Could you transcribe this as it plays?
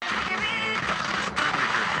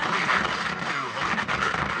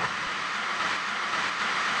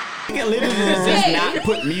can literally just not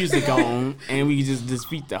put music on, and we can just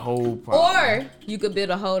defeat the whole problem. Or you could build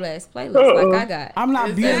a whole ass playlist like I got. I'm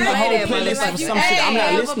not building a whole playlist Like for you some shit I'm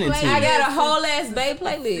not listening to. I got a whole ass Bay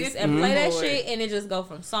playlist and play that shit, and it just go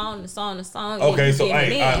from song to song to song. Okay, so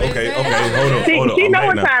okay, hold on. She know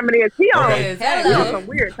what time it is. She on Hello. some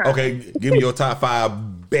weird time. Okay, give me your top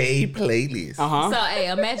 5 Bay playlist.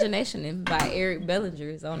 So, Imagination by Eric Bellinger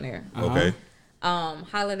is on there. Okay.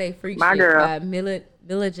 Holiday Freak My Shit girl. by Mila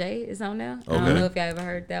J is on there. I Okay. don't know if y'all ever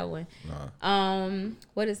heard that one. Nah.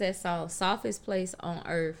 What is that song? Softest Place on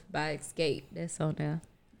Earth by Escape. That's on there.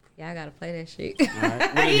 Y'all gotta play that shit. All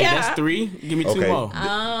right. What is it? That's 3. Give me 2 Okay. more.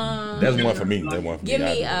 That's one for me. That's one for Give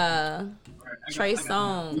me. me Trey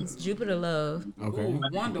Songz, Jupiter Love. Okay.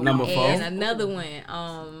 Wonder Number 4. And another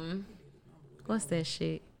one. What's that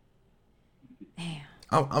shit? Damn.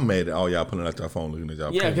 I'm mad at all y'all pulling out your phone looking at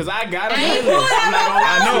y'all. Yeah, because I got a ain't playlist. pulled out I'm not gonna my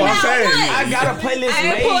lie. I know. I'm saying. I got a playlist I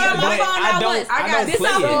ain't made, pulled out my but phone I out don't. once. I don't this play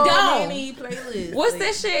off it. the dome. Many playlists. What's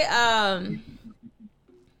that shit?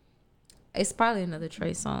 It's probably another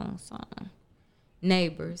Trey song.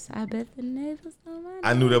 Neighbors. I bet the neighbors know my name.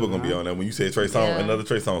 I knew that was gonna be on there when you said Trey Songz. Yeah. Another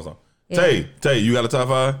Trey Songz song. Yeah. Tay, you got a top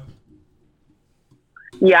 5?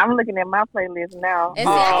 Yeah, I'm looking at my playlist now. And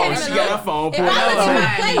see, I Oh, can't she even got look. her phone If pulled I look out. at my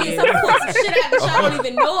playlist, I'm gonna pull some shit out that y'all don't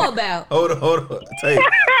even know about. Hold on. Tay,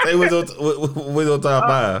 what's your top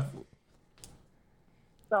 5?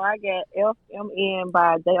 So I got FMN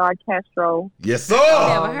by J.R. Castro. Yes, sir.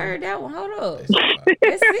 Never heard that one. Hold up.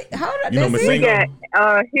 That's it. Hold up. You know That's We it.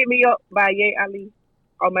 got Hit Me Up by Ye Ali.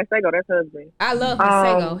 Oh, Masego, that's husband. I love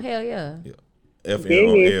Masego. Hell yeah.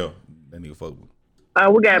 FNL. That nigga fuck with.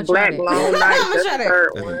 We got I'ma Black try that. Long Night. I'ma That's try the that. third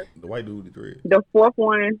That's one. the white dude with the dread. The fourth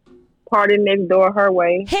one, Party Next Door, Her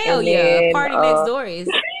Way. Hell And yeah. then, Party Next Door is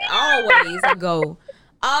always a go.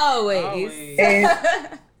 Always.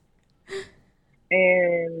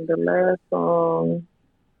 And the last song,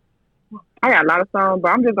 I got a lot of songs, but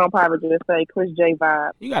I'm just gonna probably just say Chris J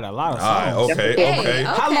vibe. You got a lot of All right, songs. okay. Hey,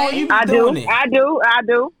 How long you been I doing do, it? I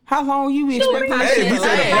do. How long you been expecting Hey, this Hey, shit we to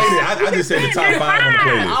said the last? playlist. I just said the top 5 on the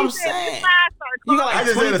playlist. I'm saying. You got I like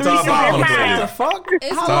just said the 23 top 5 on the songs. playlist. What the fuck?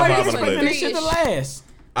 It's How top long 5 you on the expecting playlist. this shit to last?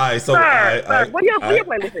 All right, so Sir, what your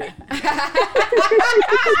playlist is?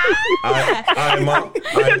 all right, Mom. You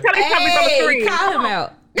can tell these topics on the Hey, screen. call him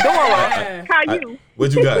out. Dora, how you?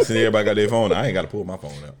 What you got? Since everybody got their phone, I ain't got to pull my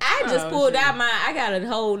phone out. I just pulled out mine. I got a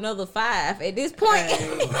whole nother 5 at this point.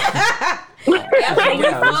 After We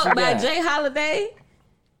Fuck by Jay Holiday.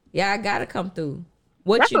 Yeah, I gotta come through.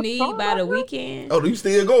 What That's You a Need song, by The bro? Weeknd. Oh, you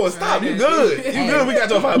still going? Stop. You good. You good. We got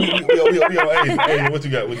your 5. We on 8. Hey, what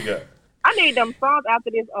you got? What you got? I need them songs after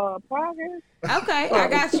this progress. Okay, I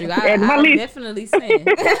got you. And my I'll list. definitely sing.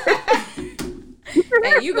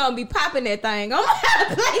 Hey, you gonna be popping that thing on my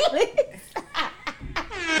playlist.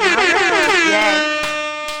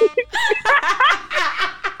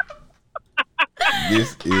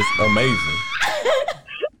 This is amazing.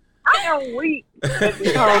 I am weak at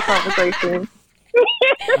this whole conversation.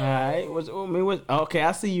 All right. Okay,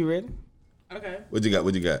 I see you ready. Okay. What you got?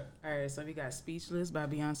 What you got? All right. So we got Speechless by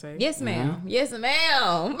Beyonce. Yes, ma'am. Yes,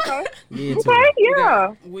 ma'am. Yeah, Okay,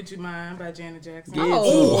 yeah. Would You Mind by Janet Jackson. Yeah,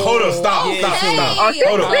 Oh. Ooh, hold up. Stop. Yeah. Stop. Hey, Stop. oh,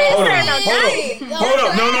 Hold up. please Hold say up. no Hold name. up. Hold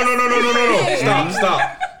up. No.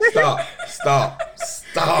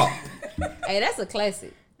 Stop. Hey, that's a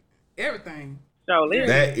classic. Everything. So, listen.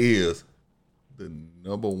 That is the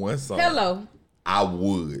number 1 song. Hello. I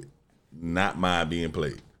would not mind being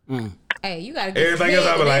played. Hey, you gotta get Everything else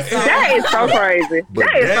I be like, That is so crazy. But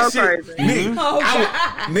That is so shit, crazy. nigga,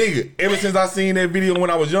 Oh, nigga, ever since I seen that video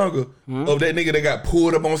when I was younger of that nigga that got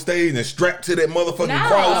pulled up on stage and strapped to that motherfucking No.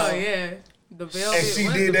 cross, Oh yeah. The Velvet. And she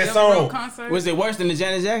what, did the that Velvet song. Rope concert. Was it worse than the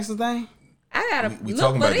Janet Jackson thing? I gotta we look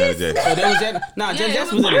talking for about Janet this. Jackson. Oh, that was Janet. Nah, Janet it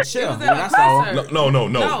Jackson was was in a at- chair it was when at I a saw her. concert. No,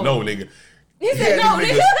 No. nigga. He He said had no,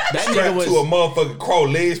 this nigga. nigga That strapped nigga was- to a motherfucking crow,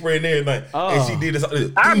 leg spread and everything. Oh. And she did this.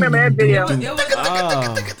 I remember that video. It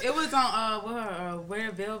was on with her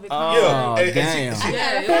Wear Velvet Oh, concert. Yeah, and damn. she-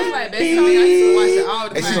 Yeah, it was like that song. I used to watch it all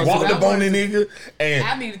the and time. she walked So up on the nigga, and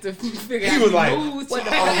I needed to figure He out was the like, moves. What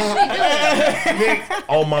the fuck is she doing? nigga,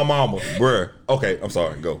 on my mama, bruh. Okay, I'm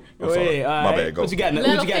sorry. Go. I'm sorry. Wait, all My right. bad. Go. What you got? Let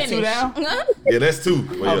What her you got? 2 finish. down? Yeah, that's 2.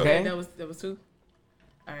 Well, yeah. Okay. That was 2.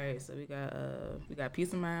 All right, so we got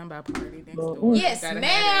Peace of Mind by Party Next Door. Yes, Gotta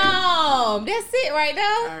have ma'am. That's it right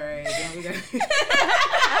that. there. All right, then we got.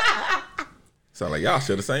 Sound like y'all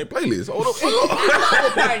share the same playlist. Hold up. I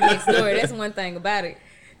love the Party Next Door. That's one thing about it.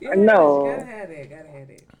 Yeah, No. Gotta have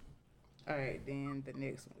that. All right, then the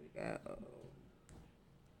next one we got.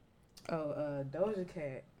 Doja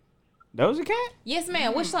Cat. Doja Cat? Yes,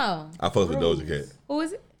 ma'am. Which song? I fuck with Doja Cat. Who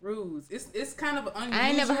is it? Rules. It's kind of unusual. I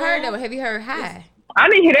ain't never heard of it. Have you heard High? I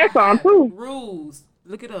didn't hear that song too. Rules.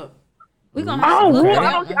 Look it up. We gonna Oh, look really? it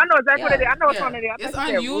I up. know exactly what it is. I know what Yeah. song it is. I It's think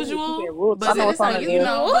you said unusual, rules. but I know what it's song like, it you is.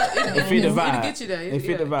 know, but It fit the vibe. it'll get you there. It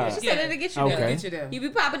fit the vibe. She said it'll get you Okay. there. Get you there. You be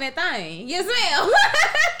popping that thing. Yes, ma'am.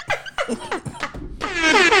 As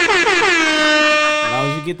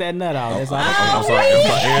long as you get that nut out, that's all. I'm sorry.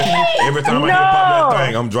 Every time I hear pop that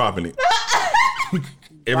thing, I'm dropping it.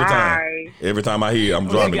 Every time. Right. Every time I hear it, I'm You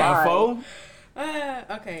dropping it. got 4?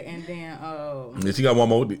 Okay, and then Yeah, she got one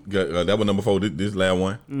more. That was number 4. This last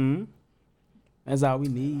one. That's all we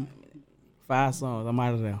need. 5 songs. I'm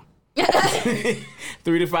out of there.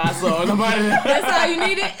 3 to 5 songs. I'm out of there. That's all you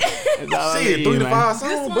needed. That's all I Shit, need, 3 to man. 5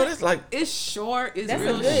 songs, but it's like it's short. It's That's a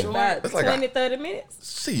real good short. about It's like 20, 30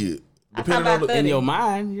 minutes. shit. I thought Depending on about the, 30. In your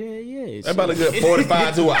mind, yeah. that's about a good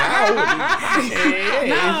 45 to an hour.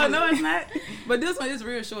 No, it's not. But this one is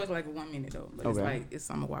real short. It's like 1 minute though. But it's Okay. like it's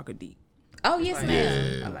Summer Walker deep. Oh, yes,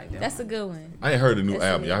 ma'am. I like that. That's one. a good one. I ain't heard the new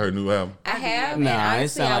album. Y'all heard the new album? I have, Nah, and it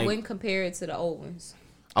honestly, sound I like- wouldn't compare it to the old ones.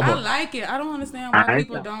 I like it. I don't understand why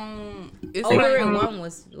people don't. It's Older like, one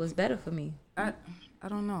was better for me. I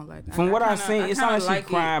don't know. Like From what I've kinda- seen, it kinda sounds like she it.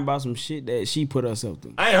 crying about some shit that she put herself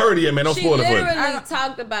through. I ain't heard it yet, man. Don't She spoil it for me. literally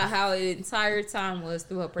talked about how the entire time was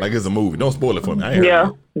through her Like pregnancy. it's a movie. Don't spoil it for me. I ain't heard Yeah,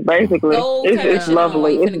 it. basically. Go It's turn that shit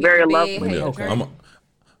lovely. on. It's You finna very get in lovely. bed. Hey, Okay. I'm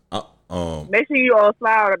Make sure you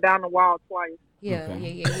slide her down the wall twice. Yeah,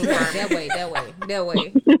 Okay. yeah. That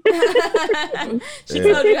way. She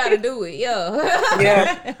told you how to do it. Yeah.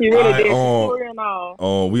 Yeah, she really I, did. She put it in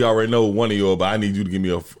all. we already know one of yours, but I need you to give me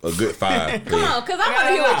a good 5. Come on, cause I want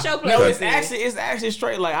to hear what your No, playlist it's actually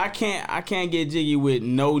straight. Like I can't get jiggy with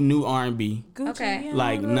no new R&B. Okay.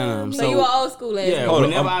 Like none of them. So you are old school ass. Yeah, Hold on,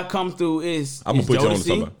 whenever I'm- I come through, it's I'ma put you on Jodeci,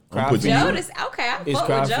 something. I'ma put you- Cry For You. Jodeci. Okay, I It's fuck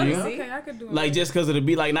Cry with For You. Jodeci. Okay, I could do it. Like just because of the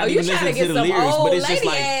beat, like not Oh, you even trying to listening to get the some lyrics, old but it's just lady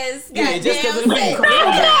like ass yeah, just because of the beat.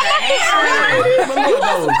 goddamn But look,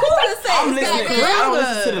 though, Cooler sex, I'm listening. goddamn. I don't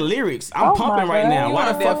listen to the lyrics. I'm pumping right now. Why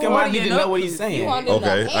the want fuck that am I 40 need to and know up what he's pussy. saying? You want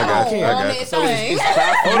Okay, the I got you, I on got that you. So thing. it's Cry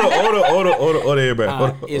For You. Hold on,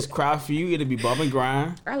 everybody. It's Cry For You. It'll be Bump and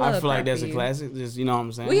Grind. I I love feel like Cry that's For a You. classic. Just you know what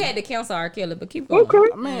I'm saying. We had to cancel R. Kelly, but keep going. Okay.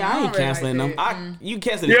 Man, I ain't really canceling like them. You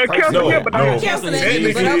canceling Yeah, the person. cancel No, him, but no. I'm canceling Canceling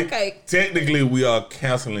you, but Technically, okay. technically, we are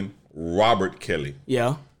canceling Robert Kelly.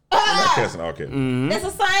 Yeah. We're not canceling R. Kelly. That's the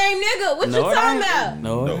same nigga. What you No, it talking ain't. about?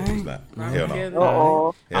 No, No, it he's ain't. not. Hell no.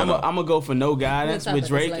 Uh-oh. Hell I'm no. gonna go for No Guidance We'll talk with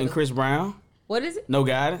about Drake this and later. Chris Brown. What is it? No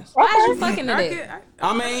Guidance. Why is you fucking to I that? could-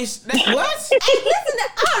 I mean, that's what? Hey, listen to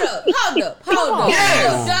hold up.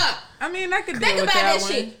 Yes. Stop. I mean, I could deal Think with about that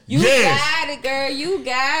one. shit. You Yes. got it, girl. You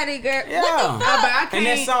got it, girl. Yeah. What the fuck? But I can't. And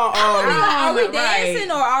that song, Are we Right. dancing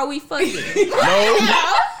or are we fucking? you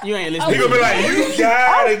ain't He listening. gonna be like, you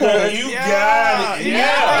got it, girl. You got it.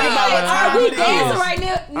 Are we it dancing is. right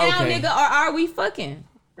now, Okay. nigga, or are we fucking?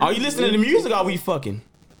 Are you listening to the music or are we fucking?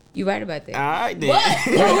 You right about that. All right, then.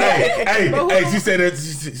 Oh, hey, she said that.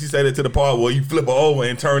 She said it to the part where you flip her over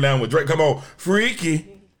and turn down with Drake. Come on, freaky.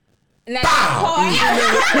 Now, part. You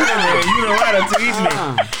know how to teach me.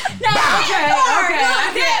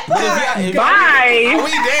 That But part. if Bye. Are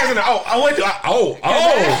we dancing?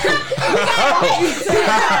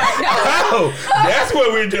 That's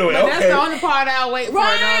what we're doing. That's the Okay. only part I'll wait for.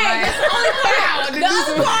 Right, Though, that's the only part. The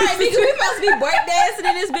other part, nigga, we supposed to be break dancing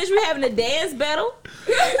in this bitch. We having a dance battle.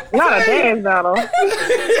 Not a dance battle. Hey,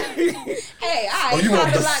 I Oh, ain't you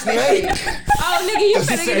want talking the like that shit. snake? Oh, nigga, you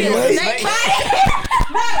finna give me a snake? snake body?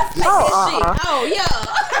 Not a snake shit. Oh, yeah.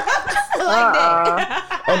 Like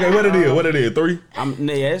that. Okay, what it is? 3?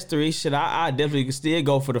 yeah, that's 3. Shit, I definitely could still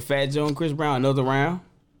go for the Fat Joe and Chris Brown another round.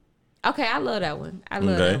 Okay, I love that one. I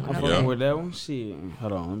love Okay. that one. I'm Okay. fucking with that one. Shit,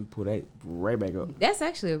 hold on, let me pull that right back up. That's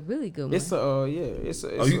actually a really good one. It's a it's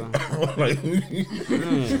Oh, you a like? He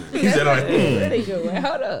said like, really good one.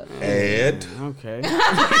 Hold up. Ed. okay.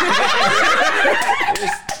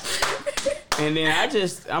 And then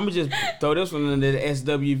I'ma just throw this one into the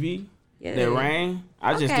SWV. Yeah. That Rain.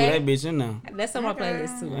 I just threw Okay. that bitch in there. That's on my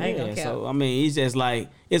playlist too. I ain't gonna Yeah, count. so I mean, it's just like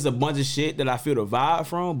it's a bunch of shit that I feel the vibe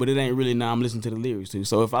from, but it ain't really now I'm listening to the lyrics too.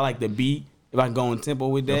 So if I like the beat, if I can go in tempo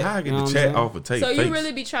with that, How I you get know the what I'm chat saying? off of tape? So you face?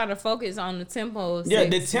 really be trying to focus on the tempo. of Yeah,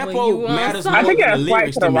 the sex tempo when you want matters something? I think more it's than the swipe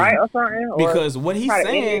lyrics to the to me. right or something. Or Because what he's try to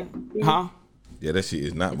saying, edit. huh? Yeah, that shit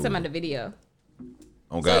is not I'm talking about moving. the video.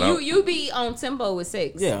 On God, So you be on tempo with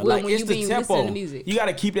sex. Yeah, when, like when it's you the be tempo. listening to music. You got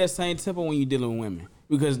to keep that same tempo when you're dealing with women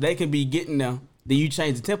because they can be getting there. Then you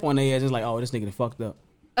change the tempo on their ass, it's like, oh, this nigga done fucked up.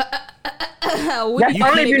 That's You only if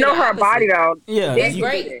keep you it know the her opposite. body though. Yeah, That's you,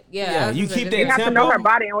 great. Yeah, Yeah, I was you gonna say keep that's that You have to tempo. know her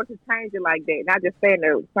body and what to change it like that, not just saying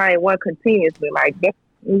the same one continuously. Like that's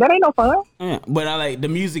That ain't no fun. Yeah, but I like the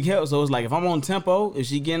music helps. So it's like if I'm on tempo, if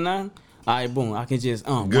she getting on, all right, boom, I can just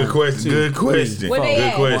Good 1, question. 2, Good 3, question. Where they Good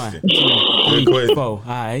at? question. 1, Good question. 4, all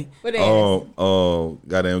right. What else?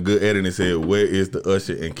 Goddamn good editing said, where is the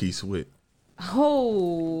Usher and Keith Sweat?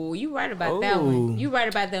 Oh, you right about that Ooh. one. You right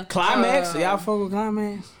about them. Climax, y'all fuck with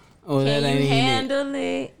Climax? Oh, Can that ain't you even it. handle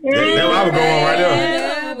it? That's what I was going right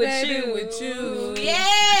there. Yeah, with you.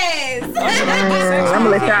 Yes. I'm gonna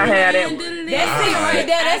let y'all have that one. That's it right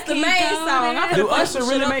there. That's the main song. I'm Do gonna Usher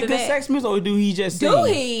really make good sex music, or do he just sing? Do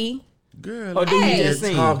he? Girl, Or do he Hey. just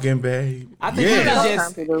sing? talking, babe. I think Yes. he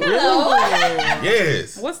just. Hello.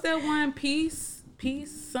 Yes. What's that one? Peace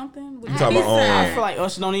something? You talking about I feel like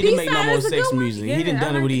Usher don't need to Peace make no sign more is a sex good one. music. He done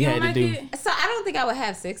done what he had to do. So I don't think I would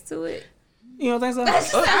have sex to it. You don't think so?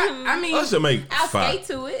 I mean, Usher make I'll fine. skate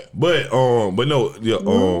to it. But no,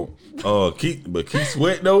 yeah, Keith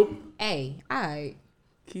Sweat though. Hey, alright.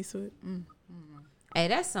 Keith Sweat. Hey,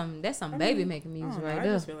 that's some baby making music right I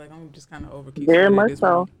there. just feel like I'm just kind of over Keith Very Sweat at much this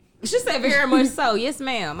so. point. She said very much so. Yes,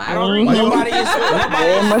 ma'am. I Nobody is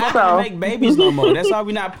Very much so. make babies no more. That's why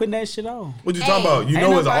we not putting that shit on. What you talking about? You Ain't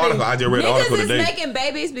know, it's an nobody- article. I just read an article Niggas is today. making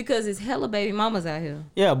babies because it's hella baby mamas out here.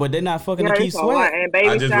 Yeah, but they're not fucking Yeah, the Keith it's a lot. Sweat. And I baby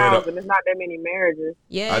just read showers, a- and it's not that many marriages.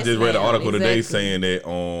 Yes, I just read an ma'am. article today Exactly. saying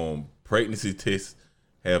that pregnancy tests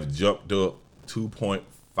have jumped up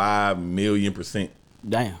 2.5 million%,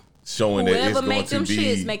 Damn. showing that Whoever it's going make to them be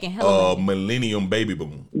shits making hella a millennium baby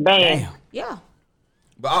boom. Bam. Damn. Yeah.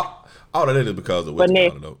 But all of that is because of what you Nick-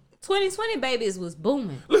 call it, though. 2020 babies was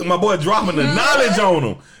booming. Look, my boy dropping the knowledge on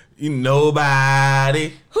them. You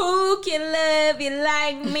nobody. Who can love you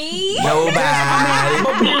like me? Nobody.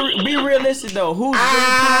 But be realistic though. Who's really putting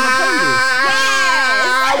on the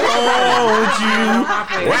playlist? I want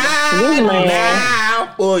you right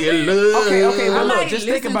now for your love. Okay, I well, look, might just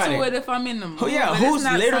think listen about to it. if I'm in the mood. Oh, yeah, but who's it's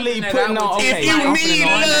not literally something that putting I would on- just okay, If you I'm need putting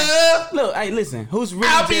on love, Look, hey, listen. Who's really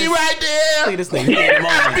I'll be just, right there. Look at this thing. He in the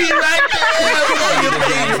moment. I'll be right there for you,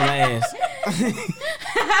 baby.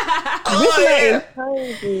 Oh, yeah.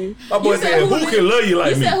 Crazy. My boy said said, who who can love you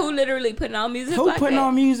like You me? said who literally putting on music Who like putting that?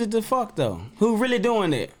 on music to fuck though? Who really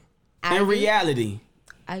doing it? I In do. reality.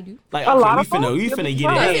 I do. Like, A okay, lot we of folks finna do get it. it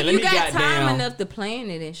Because in. if Let you me got time goddamn. enough to plan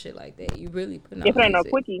it and shit like that, you really putting on If it ain't no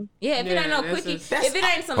music. quickie. Yeah, if it ain't no Yeah, that's quickie. just- If it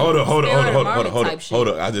ain't some Hold up. Spirit of Mermaid type shit. Hold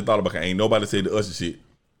up. I just thought about it. Ain't nobody said the Usher shit.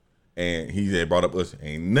 And he said brought up Usher.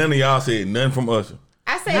 Ain't none of y'all said nothing from Usher.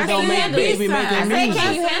 I said, He can don't you make handle baby it? making I said, music.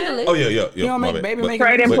 can you handle it? Oh, yeah. You don't my make bad. baby But- making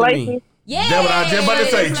Trading music. places. Yeah, That's what I was just about to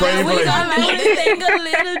say, trading we places. gonna make this thing a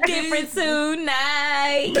little different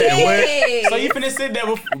tonight. Man, what? Yeah. So you finna sit there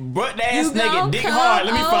with butt ass You nigga, gon' dick come hard.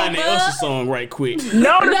 Let me find that over. Usher song right quick. No, the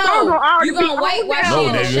song will No, already you gonna be wait on while there. she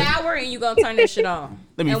in the nigga. shower and you gonna turn that shit on.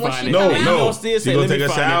 Let me And when find she it. No, come out- no. You gonna still She say, gonna let me take a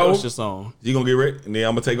find that shower. Usher song. She gonna get ready, and then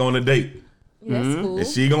I'm gonna take her on a date. That's cool. And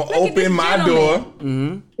she gonna Look at this open my gentleman. door.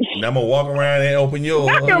 And I'm gonna walk around and open yours.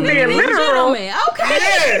 That can be This literal. gentleman. Okay.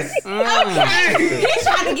 Yes. Okay. He's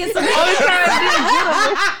trying to get some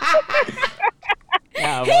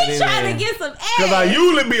Yeah, He's trying to get some Cause I ass.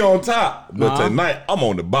 usually be on top, but Nah. tonight I'm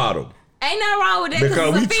on the bottom. Ain't nothing wrong with that Because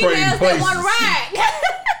because we some trading females that places. want to ride.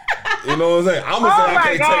 You know what I'm saying? I'm gonna Oh say I my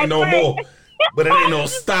can't God, take no Trey. more, but it ain't no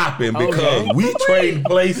stopping because Okay. we trade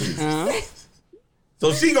places.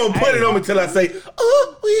 So she gonna put it on me till I say,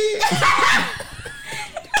 "Oh,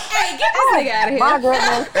 Hey, get this nigga out of My here.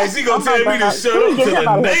 goodness. and she gonna I'm tell not me to gonna- shut you up get till him the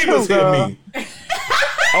out of here neighbors too, hit girl. me."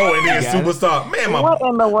 Oh, and then Got it. superstar, man, What in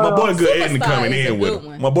the my world? boy good editing Superstar coming is a in with good him.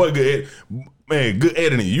 one. My boy good man, good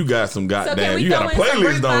editing. You got some So can goddamn. we You throw got a in some playlist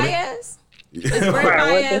Brent on it. Fayez? Is Brent Right,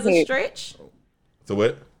 what Fayez the a heck? stretch? So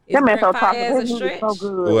what? Is That man so Brent toxic. Fayez a His music stretch? so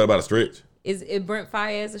good. What about a stretch? Is Brent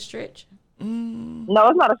Fayez a stretch? No,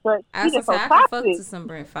 it's not a stretch. I He said just so I can fuck to toxic. some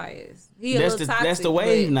Brent Fayez. He a That's little the toxic. that's the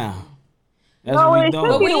wave but- now. That's No, what we it doing.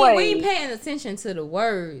 should But be we, the we wave. ain't paying attention to the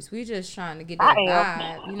words. We just trying to get I that am.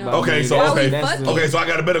 vibe. You know. But Okay, maybe so that's- okay, that's the- okay. So I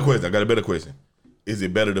got a better question. Is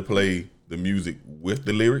it better to play the music with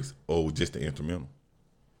the lyrics or just the instrumental?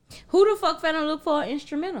 Who the fuck finna look for an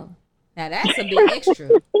instrumental? Now that's a bit extra.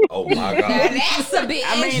 Oh my Now god! that's a bit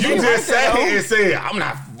mean, extra. You they just right there, sat here though. and said I'm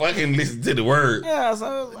not fucking listening to the word. Yeah,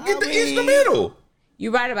 so Get the instrumental. You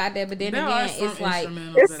right about that, but then There are again, some it's like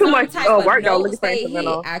instrumentals It's that- too some much type of work though. notes Looking for they hit,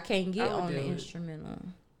 instrumental. I can't get I would on the do it. instrumental.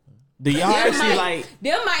 Do y'all actually like?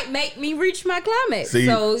 Them might make me reach my climax. See,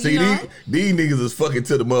 so you know, these niggas is fucking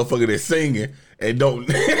to the motherfucker that's singing and don't.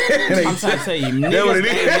 I'm trying to tell you, That what niggas it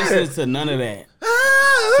ain't is? listen to none of that.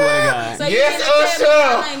 Swear to God. so you Yes, can't tell me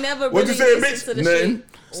Usher. y'all ain't never What really you said, listened to bitch? the Nothing. shit.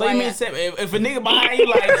 So you mean if a nigga behind you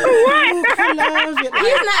like, I love it, like,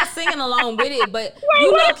 He's not singing along with it, but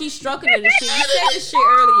you know he's stroking to the shit. You said this shit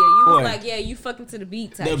earlier. You was What? like, yeah, you fucking to the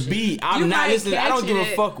beat type the shit. beat. I'm You not might listening. I don't catch give a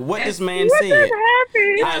it fuck what this man What said. just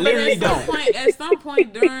happened? I literally But don't. at some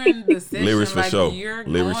point during the session, Lyrics for like sure. you're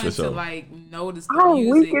Lyrics going for to sure. like notice the Oh,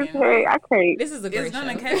 music. weak as and, heck. I can't. This is a great it's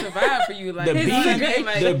gonna show. catch a vibe for you. Like The it's gonna beat, be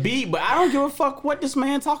like, the beat, but I don't give a fuck what this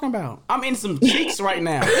man talking about. I'm in some cheeks right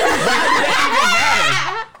now. But it doesn't even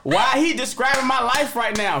matter. Why he describing my life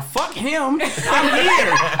right now? Fuck him. I'm here.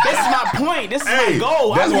 This is my point. This is my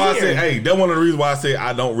goal. That's I'm why here. I said, that's one of the reasons why I say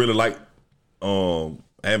I don't really like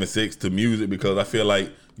having sex to music, because I feel like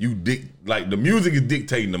the music is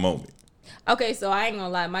dictating the moment. Okay, so I ain't gonna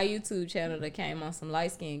lie. My YouTube channel that came on some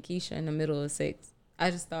light skinned Keisha in the middle of sex. I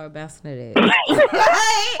just started bouncing to that.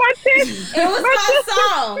 It was my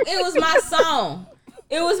song. It was my song.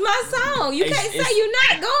 It was my song. You can't say you're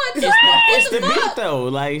not going to. It's the beat though.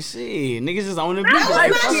 Like shit, niggas just on the beat. That was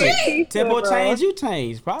Like, my fuck it. shit. Tempo change, you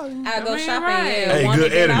change probably. I go I mean, shopping. right. Yeah, Hey, one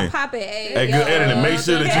good and then I editing. pop it. Hey, good editing. Make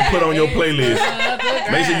sure that you put on your playlist.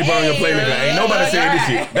 Make sure you put on your playlist. Ain't nobody saying this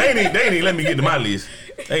shit. They ain't let me get to my list.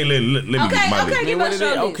 They ain't let me get to my list. Okay, give What us it your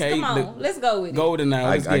is? list. Okay, Come on, the- let's go with it. Golden now. I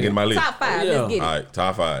Let's get it. my list. Top 5. Yeah. Let's get it. All right,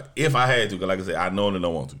 top 5. If I had to, because like I said, I normally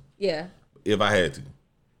don't want to. Yeah. If I had to,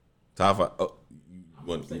 top 5.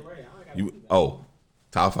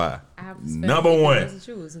 Top 5. I have to spend Number 50 1, cents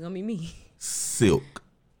to choose. It's gonna be me. Silk.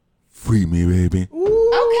 Free me, baby.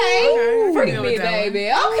 Okay. Free Deal me, with that one.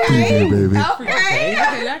 baby. Okay. baby. Okay.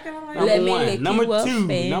 Number Let me one. lick Number you up two.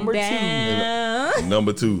 and Number two. down.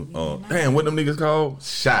 Number 2. Damn, what them niggas called?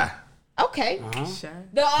 Shy. Okay. Shy.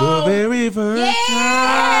 The very first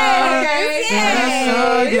okay.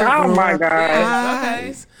 Yeah. Oh my god.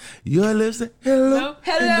 Okay. your lips say hello.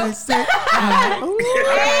 Hello. And they say,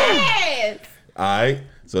 Yes. all right,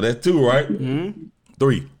 so that's 2, right?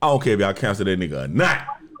 3. I don't care if y'all cancel that nigga or not.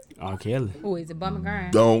 R. Kelly. Who is it? Bummer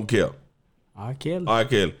grind. Don't care. R. Kelly. All right,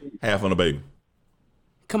 Kelly. Half on the baby.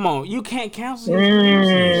 Come on, you can't cancel.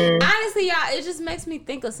 Honestly, y'all, it just makes me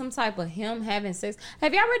think of some type of him having sex.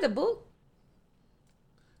 Have y'all read the book?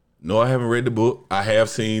 No, I haven't read the book. I have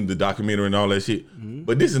seen the documentary and all that shit.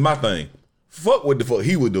 But this is my thing. Fuck what the fuck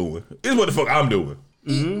he was doing. This is what the fuck I'm doing.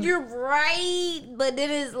 You're right, but it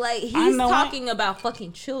is like he's know talking about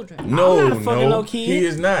fucking children. No, not fucking no kid. he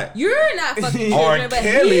is not. You're not fucking R. children, but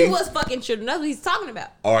Kelly- he was fucking children. That's what he's talking about.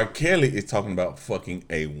 R. Kelly is talking about fucking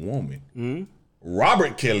a woman.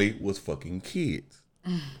 Robert Kelly was fucking kids.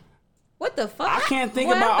 What the fuck? I can't think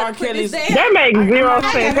What about the R. put Kelly's- this down? That makes zero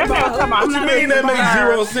sense. think That's about- what I'm talking about. What you mean that makes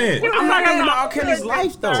 0 sense? I'm not thinking about R. Kelly's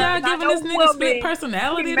life though. Y'all giving this nigga split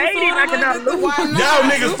personality Made him like disorder? another Why not?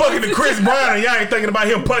 Y'all niggas fucking the Chris Brown and y'all ain't thinking about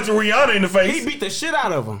him punching Rihanna in the face. He beat the shit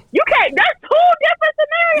out of him. You can't. That's 2 different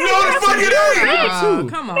scenarios. No, the fuck it ain't. Oh,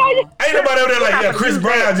 come on. Ain't nobody over there like, yeah, Chris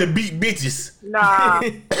Brown just beat bitches. Nah,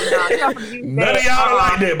 you're not gonna use None of that. y'all are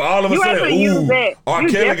like that, but all of a You ain't sudden, gonna use ooh, that. R. You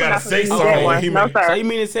Kelly definitely gotta not say gonna use something. that one. He No, make- sir. So you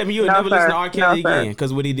mean to tell me you would No, never listen to sir. R. Kelly No, sir. again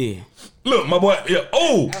because what he did? Look, my boy, yeah,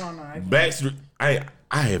 oh, don't know. Backstreet. I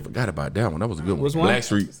had forgot about that one. That was a good one. Which one?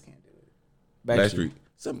 Blackstreet. Backstreet. Blackstreet.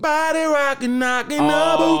 Somebody rocking, knocking the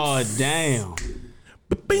Oh boots. damn!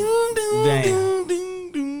 Bing, ding, Damn. ding,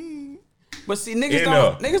 ding, ding. But see, niggas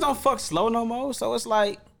Enough. don't fuck slow no more. So it's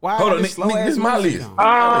like, why? Hold all on, this nigga, slow-ass this my music list.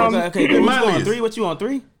 on? Okay, this what my you on list. 3? What you on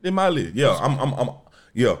 3? In my list, yeah,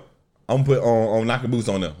 I'm put on knocking boots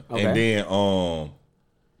on there, Okay. and then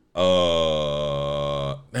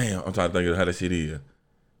damn, I'm trying to think of how that shit is.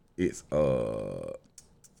 It's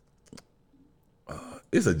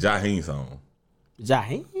it's a Jaheim song.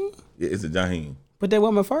 Jaheim? Yeah, it's a Jaheim. Put that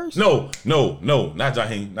woman first? No, not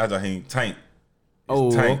Jaheim. Tank.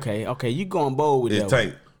 Oh, Tank. okay. You going bold with It's that one.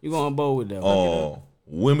 Tank. You going bold with that one.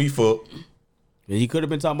 When we fuck, He could have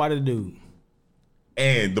been talking about the dude.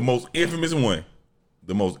 and the most infamous one,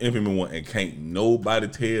 and can't nobody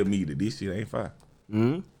tell me that this shit ain't fire.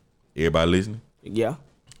 Everybody listening? Yeah.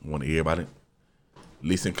 I want everybody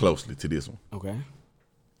listen closely to this one. Okay.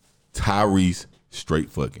 Tyrese straight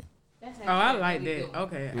fucking. Oh, I like that.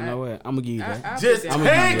 Okay. You know what? I'm gonna give you that. I Just put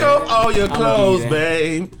that- take give you off all your I'ma clothes, give you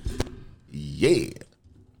babe. Yeah.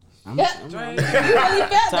 You really felt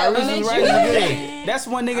that Tyrese one, is didn't right. you? Good. That's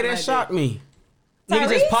one nigga that shocked me. Nigga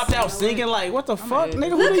just Tyrese? popped out singing like, what the fuck, nigga?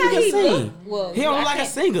 Who Look do you how can he sing? look. Well, He don't I look like a can't-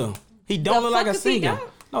 singer. He don't The look like a fuck if he singer. don't?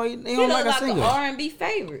 No, he He don't look like a like singer. an R&B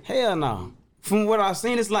favorite. Hell no. From what I've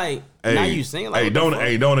seen, it's like now you sing like Hey, what the don't fuck?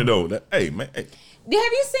 hey, don't it though. Hey, man. Hey.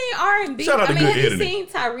 you seen R&B? Shout out to I mean, good have editing. you seen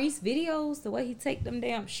Tyrese videos? The way he take them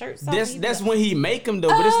damn shirts off. He be That's like, when he make them though.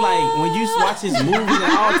 But it's like when you watch his movies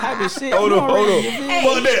and all type of shit. Hold you on, hold on. already-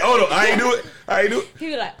 Fuck that. Hold on. I ain't do it. He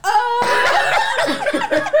be like, oh.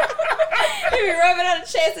 He be rubbing on the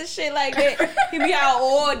chest and shit like that. He be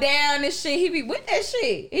all oiled down and shit. He be with that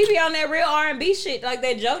shit. He be on that real R&B shit, like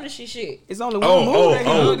that Jodeci shit. It's only one movie that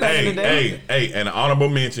can do back in the day. Hey, and an honorable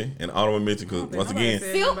mention, because once again,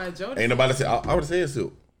 ain't nobody said. I would have said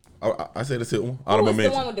Silk. I said the Silk one. Who Honorable was the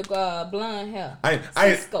mention. one with the blonde hair? I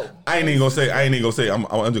ain't even gonna say. I'm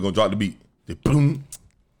just gonna drop the beat. The boom.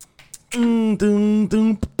 How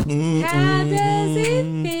does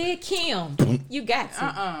it feel, Kim? You got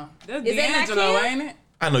to. That's Is that not D'Angelo, Kim? ain't it?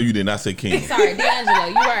 I know you did not say King. Sorry, D'Angelo,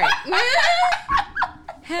 you right.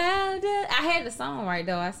 How does I had the song right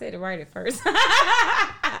though? I said it right at first.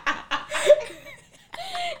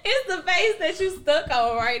 It's the face that you stuck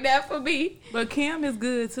on right now for me. But Kim is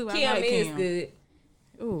good too. Kim I like is Kim. good.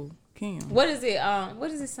 Ooh, Kim. What is it? What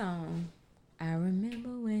is this song? I remember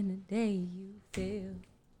when the day you fell.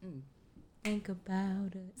 Think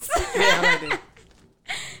about us. Yeah, I like that.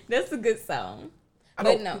 That's a good song. I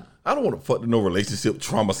But don't no. I don't want to fuck to no relationship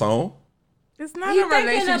trauma song. It's not You a thinking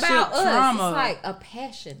relationship about trauma. us? It's like a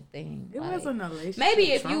passion thing. It Like, wasn't a relationship.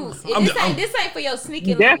 maybe if trauma you song. this ain't for your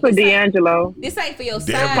sneaky. That's for link. D'Angelo. This ain't for your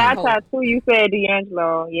Definitely. side hoe. Tata too. You said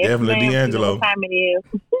D'Angelo. Yes, Definitely ma'am. D'Angelo. You know what time it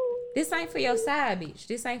is. This ain't for your side bitch.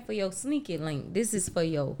 This ain't for your sneaky link. This is for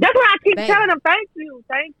your That's what I keep Babe. telling them. Thank you.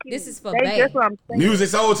 This is for That's babe. what I'm saying. Music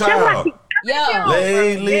Soul That's what I Child. keep telling yo. them.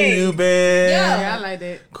 Lately you been Yeah, I like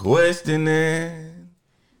that. questioning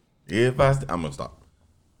if I'm gonna stop.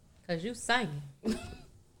 Cause you singing.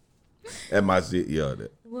 That my shit. Yeah,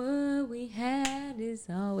 that. What we had is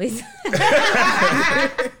always.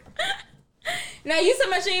 Now you so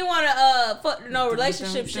much you ain't wanna fuck no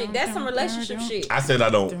relationship shit. That's some relationship shit. I said I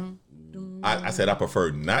don't. I said I prefer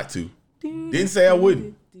not to. Didn't say I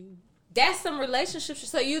wouldn't. That's some relationship shit.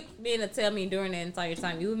 So you being to tell me during the entire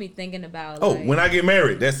time you would be thinking about Oh, like, when I get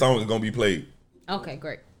married, that song is gonna be played. okay,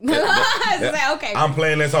 great. Okay. I'm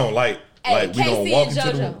playing that song like Hey, we gonna Casey walk and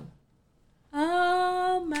into the JoJo. room.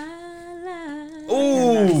 All my life.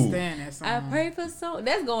 Ooh. Stand that song. I pray for so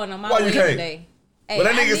that's going on my Why you way can't? today. Hey, But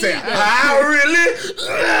that I nigga need said, that. I really.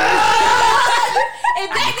 If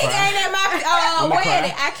that nigga ain't at my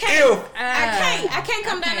wedding, I can't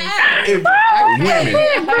come down the aisle. If I really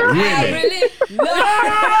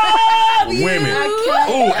love you. women.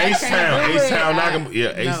 Ooh, H-Town,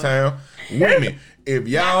 H-Town. Women, if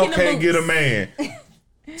y'all Knocking the can't get a boots. man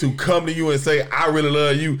to come to you and say, I really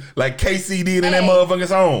love you, like KC did in that Hey, motherfucking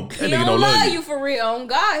song, that He nigga don't love love you for real. On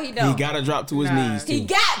God, he don't. He gotta drop to his knees too. He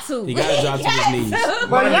got to. He gotta drop to his got knees. to.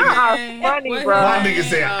 But y'all are funny, bro. My nigga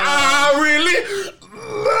said, I really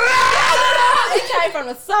It came from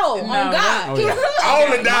the soul. On God. Oh, yeah.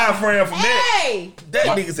 all the diaphragm from that. Hey.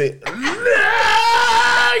 That nigga said, love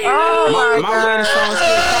Oh My wedding song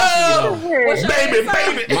still cry for you What's you, your baby, favorite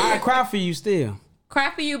song? baby. though. Mine cry for you still. Cry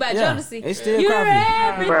for you by Yeah, Jodeci. it's still You're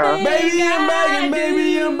cry for you. everything Baby, I'm I begging,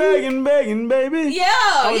 baby, I'm begging, begging, baby. Yeah, was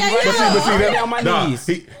yeah, right yeah. there. But see Already that, on my nah, knees.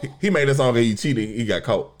 he made that song and he cheated. He got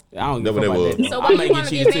caught. I don't Never give a fuck that about was. that. So I why you might want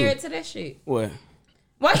to get cheated married too. to that shit? What?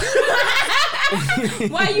 Why?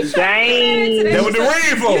 Why you trying Dang. to get married to That was the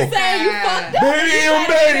ring for. You saying you fucked up? Baby, I'm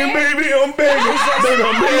begging, baby, I'm begging. Baby,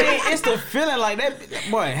 I'm I begging. mean, it's the feeling like that.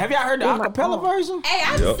 Boy, have y'all heard the acapella version? Hey,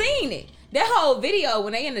 I've Yep. seen it. That whole video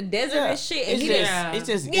when they in the desert and shit, and It's he just, just it's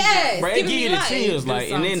just, Yes, bro, it giving give me you the life. chills, like,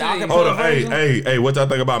 and then the Hold Hold acapella on, hey, version. hey, what y'all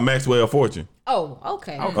think about Maxwell Fortune? oh,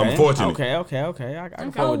 okay. Unfortunate. Okay. I can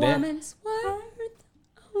A fuck with that. woman's worth.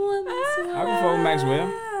 A woman's worth. I can fuck with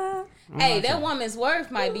Maxwell. Hey, that woman's worth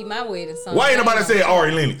might be my wedding song. Why ain't nobody say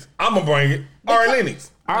Ari Lennox? I'm gonna bring it. Ari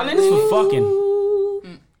Lennox. Arlen is for fucking.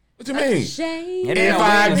 What you mean? Shade. It ain't If no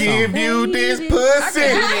I wedding give song. you this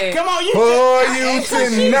pussy Come on, you. for you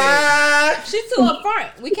tonight. She's too up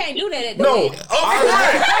front. We can't do that at the No, wedding.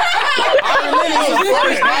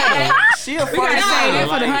 She a We fucking gotta say that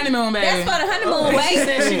for the singer. honeymoon, baby. That's for the honeymoon, She said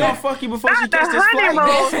baby. she gonna fuck you before she Not the catch this flight. honeymoon.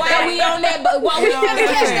 That's why we on that. But while we You know finna what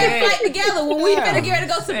I'm catch saying? that flight together, when we Yeah. finna get ready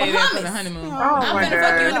to go to the Say that for the Bahamas, honeymoon. Oh I'm my finna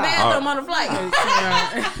fuck you in the God. bathroom on the flight.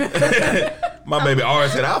 My baby Ari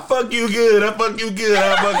said, I'll fuck you good, I'll fuck you good,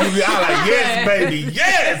 I'll fuck you good. I'm like, yes, baby,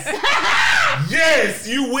 yes. Yes,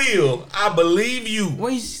 you will. I believe you.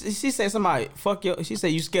 Well, she said somebody fuck your. She said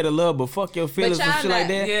you scared of love, but fuck your feelings and y'all shit like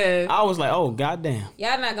not- that. yeah. I was like, oh goddamn.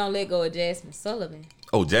 Y'all not gonna let go of Jasmine Sullivan.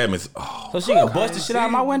 Oh, Jasmine. Oh, So she gonna bust the shit out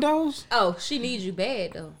of my windows? Oh, she needs you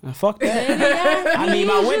bad though. Fuck that. I need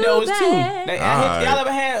my windows too.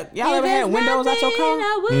 Y'all ever had windows out your car?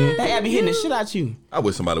 They be hitting the shit out you. I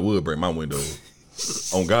wish somebody would break my windows.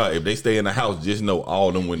 On God, if they stay in the house, just know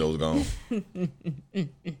all them windows gone. Every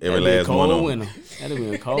That'd be a last one of cold them. winter. That'd be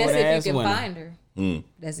a cold That's ass if you can winter. find her.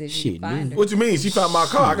 That's if you Shit, can find her. What you mean? She found my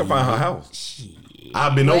car. I can find her house.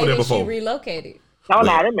 I've been over there She before. relocated. Oh, no,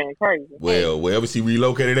 that man crazy. Well, wherever she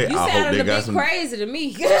relocated at, You I hope sounded they a got bit some. crazy to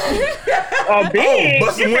me. Big.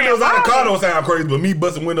 Busting windows out of the car don't sound crazy, but me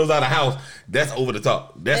busting windows out of the house, that's over the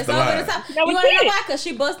top. That's It's the over line. the top. That You was want to know it. why? Because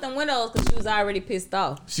she busting windows because she was already pissed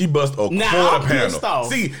off. She bust a Nah, quarter I'm pissed panel. off.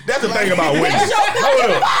 See, that's the thing about women. That's your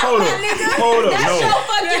Hold up, hold up, hold up. That's your No,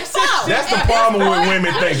 fucking fault. that's the problem with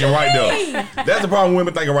women thinking right there. That's the problem with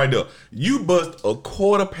women thinking right there. You bust a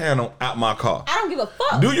quarter panel out my car. I don't give a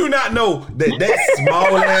fuck. Do you not know that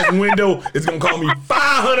small ass window is gonna cost me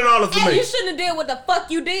 $500 to And you make? shouldn't have did what the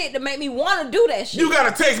fuck you did to make me want to do that shit. You got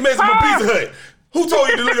a text message from Pizza Hut. Who told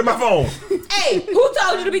you to look at my phone? Hey, who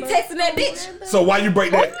told you to be texting that bitch? So why you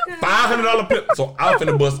break that $500 bill? So I'm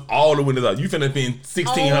finna bust all the windows out. You finna spend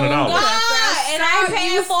 $1,600. Oh, God, and I ain't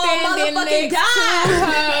paying for a motherfucking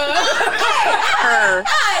dime. Alright,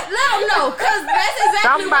 let them know, cause that's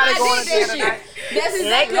exactly Somebody why going I to did jail that tonight. shit. That's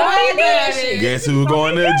exactly why I did that shit. Guess who's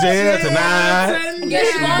going to jail tonight?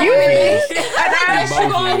 Guess you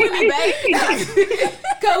going with me, babe? Guess you going with me, babe?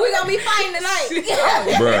 Cause we gonna be fighting tonight.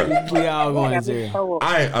 Bruh, We all going to jail.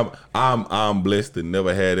 I'm blessed to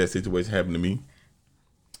never had that situation happen to me.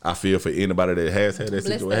 I feel for anybody that has had that Bless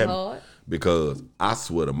situation their happen. heart. Because I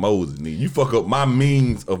swear to Moses, nigga, you fuck up my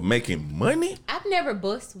means of making money, I've never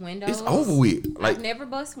bust windows. it's over with. Like, I've never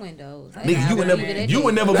bust windows. nigga, you would never be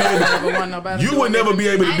able Never to, want nobody you to would do never be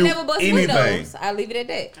able to I do never bust anything. windows. I leave it at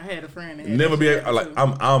that. I had a friend that had Never be that able, like,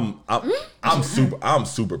 too. I'm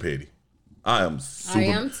super petty. I am super. I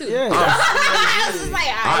am too. Yeah. I was just like,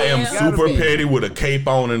 I am Gotta super be. petty with a cape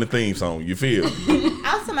on and a theme song. You feel?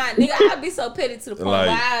 I'm somebody, nigga, I'd be so petty to the point Like-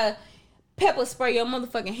 where I pepper spray your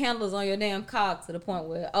motherfucking handles on your damn car to the point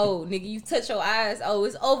where, oh, nigga, you touch your eyes, oh,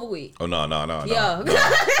 it's over with. Oh no. Yeah. Nah.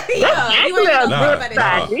 Yeah. You ain't gonna Nah, worry about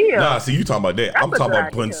that. idea. nah, see, you talking about that. I'm That's a talking good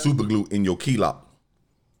about putting idea. super glue in your key lock.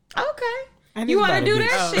 Okay. Ain't You this want to about do a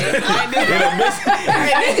that bitch? shit?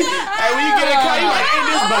 Hey, when you get in the car, you like, ain't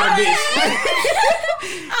this about a bitch?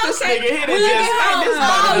 This nigga hit it When you just, get ain't home, this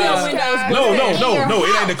about all a your bitch? windows No,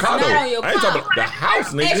 it ain't the car though. Not on your I ain't talking car. about the house,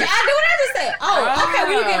 Actually, nigga. I do what I just said. Oh, okay.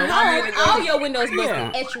 When you get I need to home, go. all your windows busted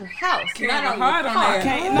Yeah. at your house, not on hard your on car. that.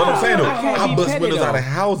 Can't- But I'm saying though, I can't I be bust petty, windows though. out of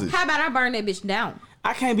houses. How about I burn that bitch down?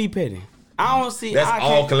 I can't be petty. I don't see. That's I all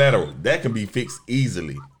can't- collateral. That can be fixed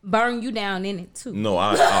easily. Burn you down in it too. No,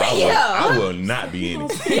 Yeah. I will not be in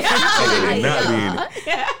it. I will not be in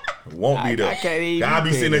it. Won't be there. I can't even I'll be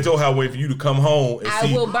be sitting at your house waiting for you to come home and I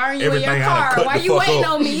see will burn you in everything your how to car. cut Why the you fuck waiting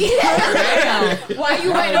up. on me? Why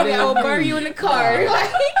you waiting on me? I will burn you in the car.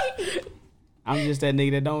 I'm just that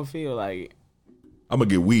nigga that don't feel like. I'm gonna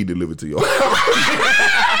get weed delivered to your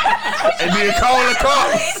house. And then call the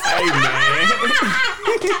cops. Hey man.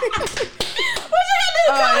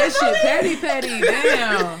 Oh, that shit petty.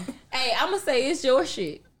 Damn. Hey, I'm gonna say it's your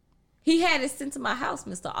shit. He had it sent to my house,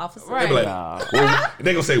 Mr. Officer. Right. They be like, Nah. well,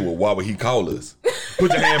 they gonna say, well, why would he call us?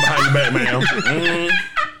 Put your hand behind your back, ma'am.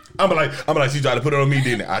 I'm like, she tried to put it on me,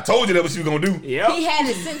 didn't it? I told you that what she was gonna do. Yep. He had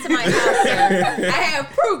it sent to my house, sir. I have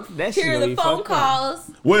proof. That shit Here are gonna the be phone fucked up.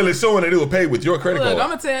 calls. Well, it's showing that it was paid with your credit Look, I'm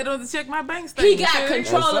card. gonna tell them to check my bank He statement. got too.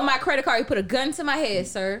 control What's of up? my credit card. He put a gun to my head,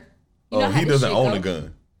 sir. You know Oh, how he this doesn't shit own go. a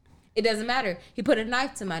gun. It doesn't matter. He put a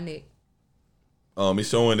knife to my neck. It's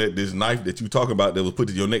showing that this knife that you talking about that was put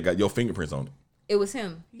to your neck got your fingerprints on it. It was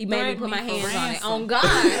him. He made me begged put my me for hands on it. ransom. On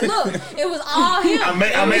God. Look, it was all him.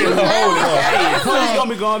 I made him hold it on. Hey, police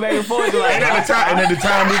gonna be going back and forth like. And at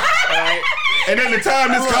the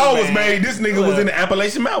time this call was made, this nigga was in the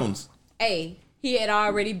Appalachian Mountains. Hey, he had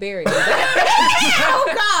already buried it. Oh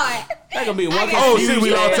God. That gonna be one. Oh confused shit, we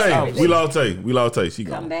lost ass Tay. officer. We lost Tay. She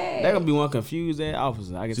Come gone. back. That gonna be one confused ass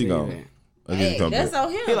officer. I can She tell you gone. that. I guess Hey, you come that's back.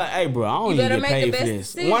 on him. He like, hey, bro, I don't You even better get make paid the for best this.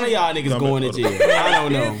 decision. One of y'all niggas Come going back. to jail. I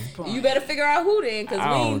don't know. You better figure out who then, because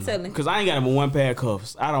we ain't telling. Because I ain't got but one pair of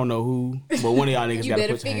cuffs. I don't know who, but one of y'all niggas You gotta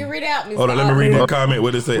better put your figure hand. it out, Mr. Hold on, let me read that comment.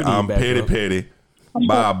 What it say? need I'm back petty up. petty.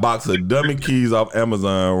 Buy a box of dummy keys off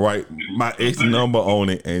Amazon, write my ex number on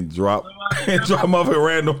it, and drop them off at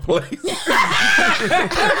random place.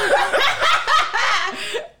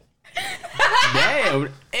 Damn,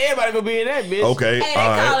 everybody gonna be in that bitch. Okay, Hey, they all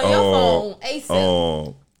right. calling your phone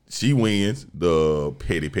ASAP. She wins the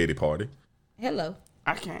petty party. Hello.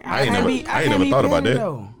 I can't. I ain't can't never- be, I ain't can't never be thought about petty, that.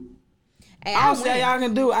 though. Hey, I I don't see how win. y'all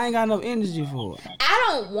can do. I ain't got enough energy for it. I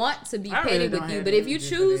don't want to be I petty really with don't you, have but if you energy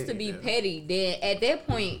for choose that to be either. petty, then at that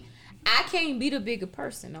point, I can't be the bigger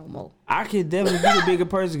person no more. I could definitely be the bigger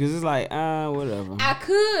person because it's like, whatever. I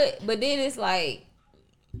could, but then it's like,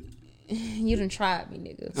 you done tried me,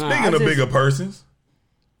 nigga. Speaking of bigger persons,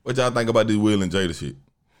 what y'all think about this Will and Jada shit?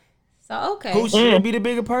 So okay. Who should be the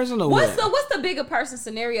bigger person or What's what? the bigger person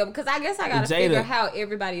scenario? Because I guess I gotta Jada. figure how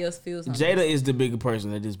everybody else feels on Jada this. is the bigger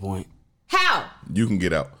person at this point. How? You can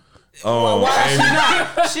get out. Why she and-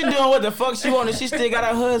 not? She doing what the fuck she wanted. She still got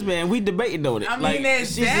her husband. We debating on it. I mean, like,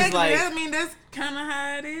 that's she's just like, that's kind of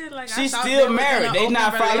how it is. Like, she's I thought still they was married. in an They open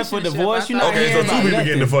not filing for relationship. divorce. I You thought- not Okay, so hearing two about people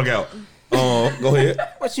getting the nothing. fuck out. Go ahead.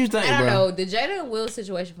 What you think, I don't bro? know. The Jada and Will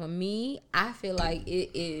situation for me, I feel like it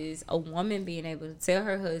is a woman being able to tell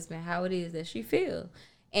her husband how it is that she feels.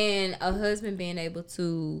 And a husband being able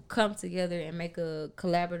to come together and make a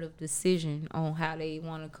collaborative decision on how they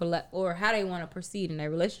want to or how they want to proceed in their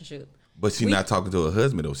relationship. But she's not talking to her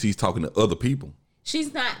husband though. She's talking to other people.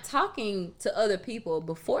 She's not talking to other people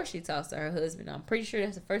before she talks to her husband. I'm pretty sure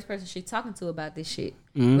that's the first person she's talking to about this shit.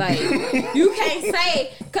 Like, you can't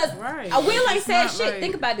say, because Right. Will ain't It's said not shit. like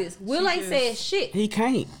Think about this. Will ain't just- said shit. He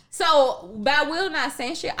can't. So by Will not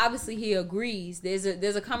saying shit, obviously he agrees. There's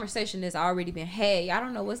a conversation that's already been had. Y'all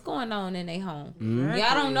don't know what's going on in their home.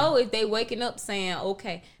 Y'all don't know if they waking up saying,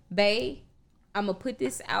 okay, babe, I'm gonna put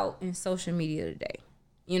this out in social media today.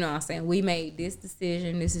 You know what I'm saying? We made this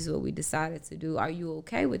decision. This is what we decided to do. Are you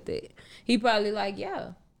okay with it? He probably like,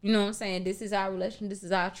 yeah. You know what I'm saying? This is our relation. This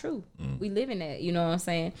is our truth. We live in that. You know what I'm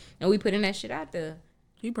saying? And we putting that shit out there.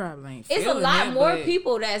 He probably ain't. It's a feeling lot it, more but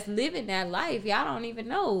people that's living that life. Y'all don't even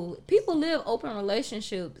know. People live open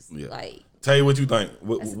relationships. Yeah. Like, Tell you what you think.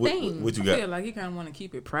 That's the thing. What you I feel got? like he kind of want to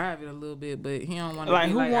keep it private a little bit, but he don't want to Like,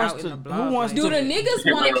 be who like wants out to- in the who blog. wants do like, the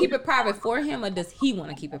niggas want to keep it private for him, or does he want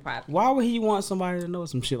to keep it private? Why would he want somebody to know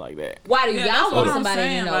some shit like that? Why do Yeah, y'all that's want what I'm somebody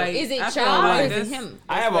saying, to know? like, Is it I feel y'all like or is it that's- him?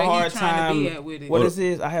 I have a where he hard trying to be time. at with it. What this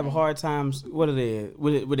is? I have a hard time. What it is?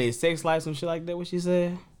 With their sex life and shit like that. What she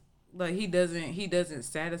said? Like he doesn't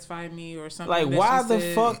satisfy me or something. Like, that why she the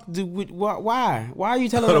said. fuck do we? Why? Why are you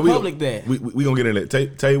telling Hold the on, we- public that? We gonna get in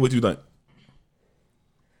that. Tell you what you think.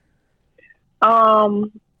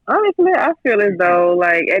 Honestly, I feel as though,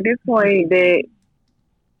 like, at this point that,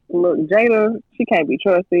 look, Jada, she can't be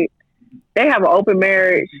trusted. They have an open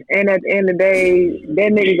marriage, and at the end of the day,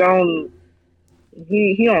 that nigga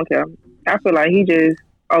he don't care. I feel like he just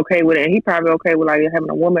okay with it, and he probably okay with, like, having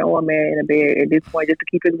a woman or a man in a bed at this point just to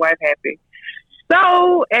keep his wife happy.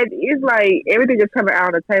 So, it's like, everything just coming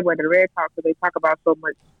out on the table at the Red Talk, because they talk about so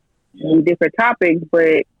much different topics,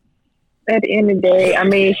 but at the end of the day, I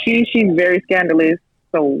mean, she's very scandalous.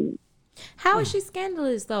 So How is she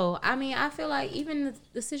scandalous though? I mean, I feel like even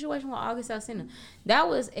the situation with August Alsina, that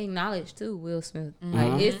was acknowledged too. Will Smith,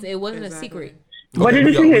 like it wasn't a Exactly. secret. what did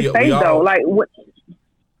you see his face though? Like, what?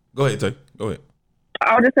 Go ahead, Tay. Go ahead.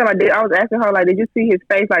 I was just saying, like, I was asking her, like, did you see his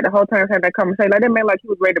face, like, the whole time we had that conversation? Like, that man, like, he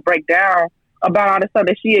was ready to break down about all the stuff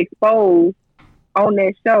that she exposed on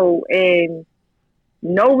that show, and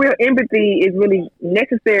no real empathy is really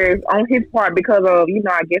necessary on his part because of, you know,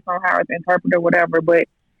 I guess on how it's interpreted or whatever. But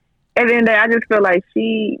at the end of the day, I just feel like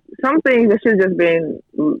some things that should have just been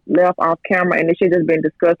left off camera and it should have just been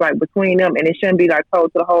discussed, like, between them, and it shouldn't be, like,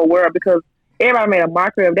 told to the whole world because everybody made a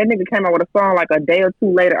mockery of that nigga came out with a song, like, a day or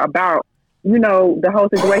two later about, you know, the whole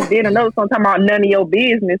situation. Then another song talking about none of your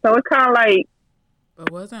business. So it's kind of like, But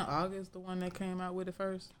wasn't August the one that came out with it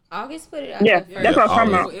first? August put it out Yeah, there that's first. what I'm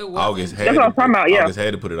talking about. It wasn't- August had That's what I'm talking about, yeah. August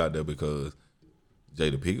had to put it out there because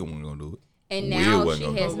Jada Pinkett wasn't gonna do it. And Will now wasn't she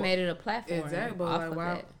gonna has do it. made it a platform. Exactly. But off like, of why?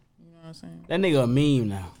 that. You know what I'm saying? That nigga a meme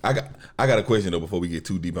now. I got a question though before we get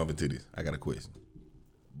too deep up into this. I got a question.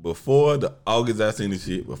 Before the August I seen this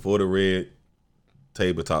shit, before the red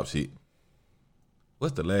tabletop shit,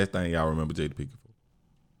 what's the last thing y'all remember Jada Pinkett for?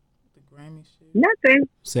 The Grammy shit. nothing.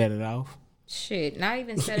 Set it off. Shit, not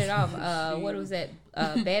even set it off. What was that?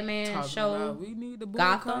 Batman Talking show. about, we need to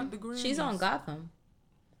Gotham. boycott the Grammys. She's on Gotham.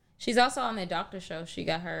 She's also on that doctor show. She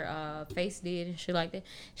got her face did and shit like that.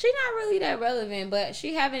 She's not really that relevant, but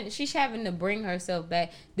she's having to bring herself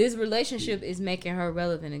back. This relationship is making her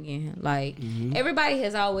relevant again. Like everybody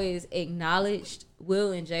has always acknowledged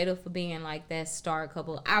Will and Jada for being like that star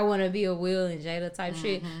couple. I want to be a Will and Jada type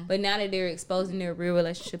shit. But now that they're exposing their real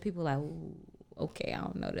relationship, people are like, ooh, okay, I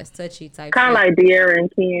don't know, that's touchy type. Kind of shit. like De'Ara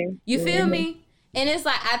and Ken. You feel me? And it's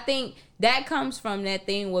like, I think that comes from that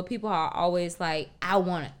thing where people are always like, I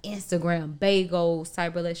want an Instagram bagels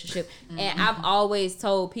type relationship. And I've always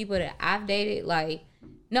told people that I've dated, like,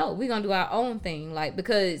 no, we're going to do our own thing. Like,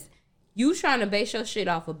 because you trying to base your shit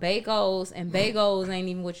off of bagels, and bagels ain't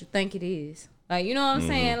even what you think it is. Like, you know what I'm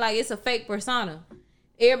saying? Like, it's a fake persona.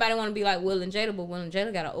 Everybody want to be like Will and Jada, but Will and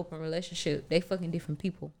Jada got an open relationship. They fucking different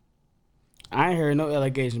people. I ain't heard no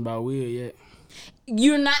allegation about Will yet.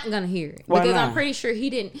 You're not gonna hear it Why because I'm not? pretty sure he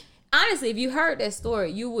didn't. honestly, if you heard that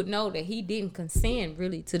story, you would know that he didn't consent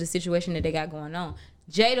really to the situation that they got going on.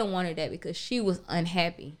 Jada wanted that because she was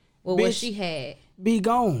unhappy with what Bitch. she had. Be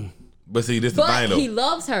gone. But see, this the But thing though. he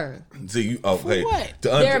loves her. See, you hey, what?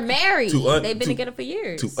 They're married. They've been together for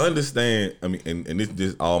years. To understand, I mean, and this is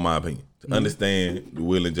just all my opinion. To understand the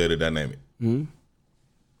Will and Jada dynamic, you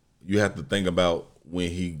have to think about when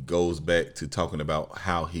he goes back to talking about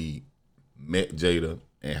how he met Jada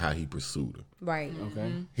and how he pursued her. Right.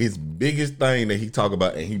 Okay. His biggest thing that he talk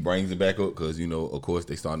about, and he brings it back up because, you know, of course,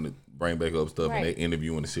 they starting to bring back up stuff and they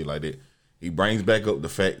interviewing and shit like that. He brings back up the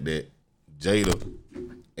fact that Jada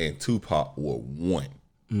and Tupac were one.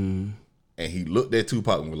 And he looked at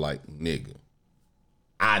Tupac and was like, nigga,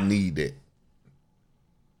 I need that.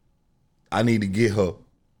 I need to get her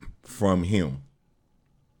from him.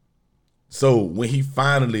 So when he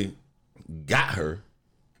finally got her,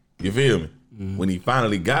 you feel me? When he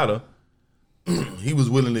finally got her, he was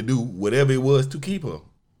willing to do whatever it was to keep her.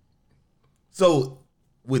 So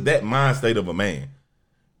with that mind state of a man,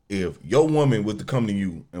 if your woman was to come to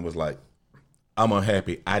you and was like, I'm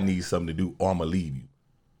unhappy, I need something to do, or I'm gonna leave you.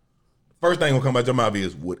 First thing gonna come out your mouth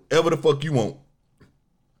is, whatever the fuck you want,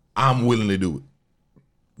 I'm willing to do it.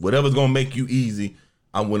 Whatever's gonna make you easy,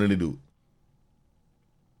 I'm willing to do it.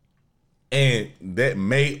 And that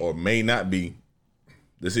may or may not be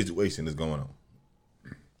the situation that's going on.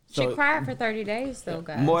 She cried for 30 days though,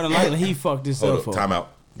 guys. More than likely, he fucked himself Hold up. up, time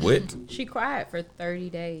out. What? She cried for 30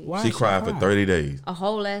 days. Why She is cried for 30 days. A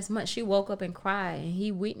whole last month. She woke up and cried, and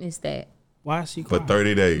he witnessed that. Why is she For crying?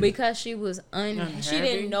 30 days. Because she was she Unhappy?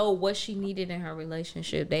 didn't know what she needed in her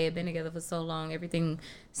relationship. They had been together for so long. Everything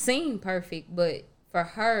seemed perfect, but for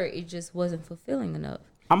her, it just wasn't fulfilling enough.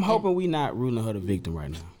 I'm hoping we not ruling her the victim right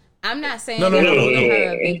now. I'm not saying No. that her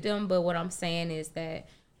a victim, but what I'm saying is that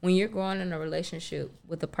when you're growing in a relationship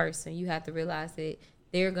with a person, you have to realize that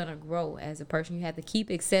they're gonna grow as a person. You have to keep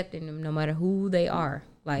accepting them no matter who they are,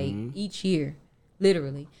 like each year,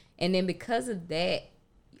 literally. And then because of that,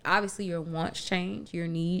 obviously your wants change, your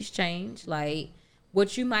needs change, like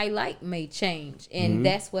what you might like may change. And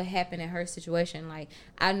that's what happened in her situation. Like,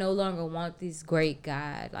 I no longer want this great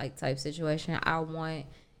guy like type situation. I want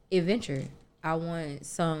adventure. I want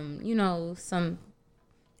some, some.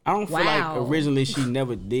 I don't feel Wow. like originally she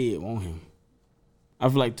never did want him. I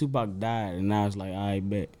feel like Tupac died, and now it's like, I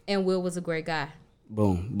bet. And Will was a great guy.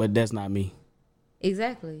 Boom. But that's not me.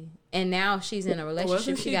 Exactly. And now she's in a relationship.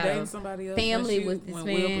 Wasn't she got dating a somebody else family when with this when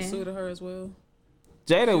man. Will pursued her as well?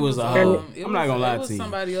 Jada was a hoe. I'm not gonna lie to you.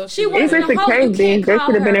 Somebody else. She If wasn't it's the a hoe. case, You then can't they call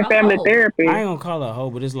should have been her in a family hoe. therapy. I ain't gonna call her a hoe,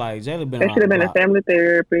 but it's like Jada been They around should have the been in block. family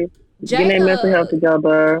therapy. Get their mental health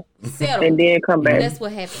together Settle. and then come back. That's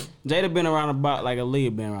what happened. Jada been around the block like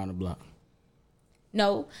Aaliyah been around the block.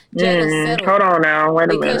 No, Jada settled. Hold on now. Wait a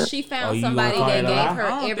Because minute. she Oh, found you somebody gonna that call it a lie? gave I her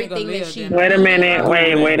don't think everything that Aaliyah she did. Wait a minute. Wait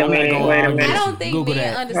a I'm minute. not Wait gonna a argue. minute. I don't think Google men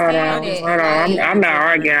that. understand that. Hold on. I'm not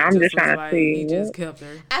arguing. I'm just trying to see. He just kept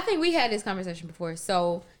her. I think we had this conversation before.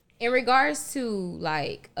 So, in regards to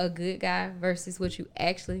like a good guy versus what you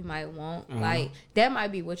actually might want, like that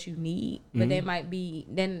might be what you need, but that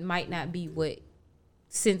might not be what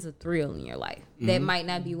sends a thrill in your life. That might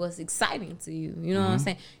not be what's exciting to you. You know what I'm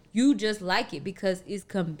saying? You just like it because it's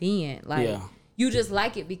convenient. Like Yeah. you just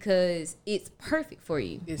like it because it's perfect for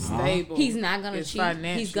you. It's stable. He's not gonna It's cheat.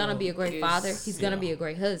 He's gonna be a great financial. father. He's gonna be a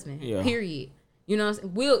great husband. Yeah. Period. You know what I'm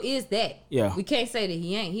saying? Will is that. Yeah. We can't say that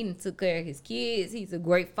he ain't. He done took care of his kids. He's a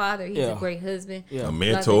great father. He's Yeah. a great husband. Yeah. A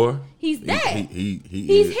mentor. He's that. He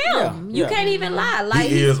He's is, him. Yeah. You Yeah. can't even lie. Like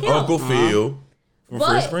he he's is him. Uncle Phil from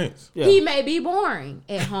Fresh But Prince. Yeah. he may be boring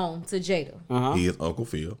at home to Jada. Uh-huh. He is Uncle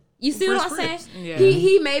Phil. You see what I'm Fresh saying? Prince. Yeah.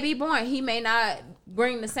 He may be boring. He may not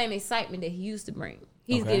bring the same excitement that he used to bring.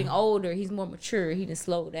 He's Okay. getting older. He's more mature. He done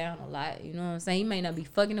slowed down a lot. You know what I'm saying? He may not be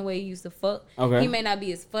fucking the way he used to fuck. Okay. He may not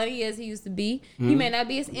be as funny as he used to be. He may not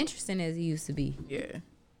be as interesting as he used to be. Yeah.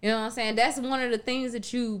 You know what I'm saying? That's one of the things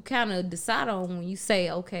that you kind of decide on when you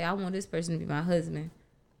say, okay, I want this person to be my husband,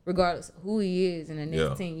 regardless of who he is in the next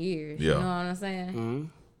Yeah. 10 years. Yeah. You know what I'm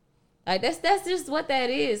saying? Like that's just what that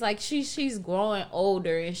is. Like she's growing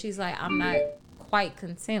older and she's like, I'm not quite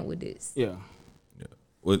content with this. Yeah.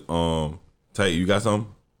 With Tay, you got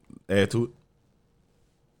something to add to it?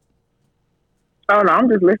 Oh no, I'm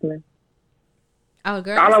just listening. Oh,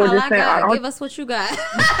 girl, All I that's was all just I saying, got. I- Give us what you got.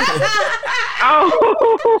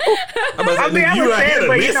 Oh, I'm about to I say, mean, I you was out here saying, to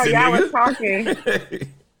but you know, listen, y'all was nigga.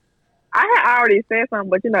 talking. I had already said something,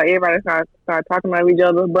 but you know, everybody started talking about each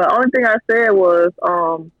other. But only thing I said was,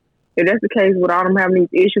 if that's the case with all them having these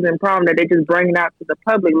issues and problems that they just bringing out to the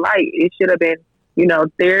public light, it should have been, you know,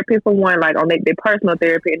 therapy for one, like on their personal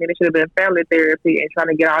therapy, and then it should have been family therapy and trying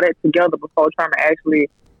to get all that together before trying to actually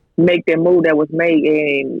make that move that was made,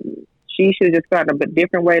 and she should just found a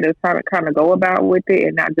different way to kind of go about with it,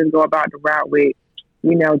 and not just go about the route with,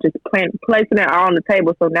 just placing it all on the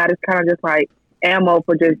table. So now it's kind of just like ammo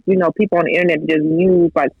for just, people on the internet to just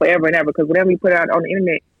use like forever and ever, because whatever you put out on the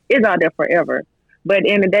internet is out there forever. But at the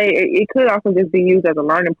end of the day, it could also just be used as a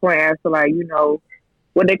learning point as to like,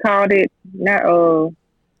 what they called it, not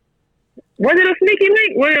was it a sneaky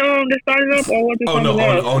link when they started up, or was it something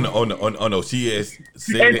else? Oh no. She has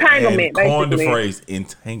said entanglement, it and coined the basically. phrase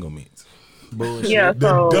entanglement. Bullshit. Yeah, The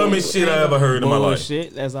so dumbest shit I ever heard in my life.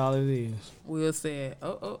 Bullshit. That's all it is. Will said,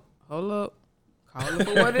 hold up. Call it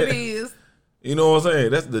for what it is. You know what I'm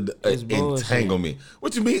saying? That's the It's bullshit. entanglement.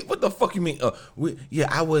 What you mean? What the fuck you mean?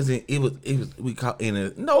 I wasn't. It was. We caught in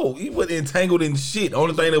a. No, he wasn't entangled in shit.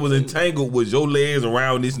 Only thing that was entangled was your legs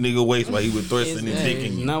around this nigga waist while he was thrusting his dick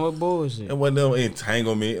in you. Not with bullshit. And what no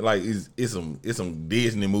entanglement? Like it's some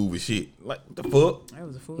Disney movie shit. Like what the fuck? That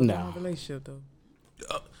was a full No. relationship though.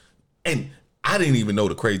 And I didn't even know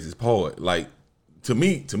the craziest part. Like to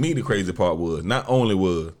me, the crazy part was not only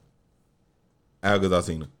was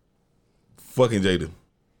Alcazarcina fucking Jada,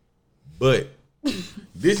 but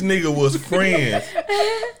this nigga was friends.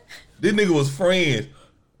 This nigga was friends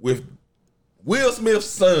with Will Smith's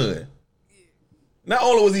son. Not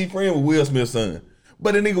only was he friends with Will Smith's son,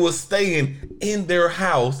 but the nigga was staying in their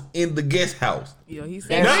house, in the guest house. Yeah, he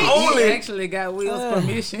said Not he only- actually got Will's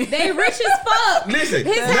permission. They rich as fuck. Listen,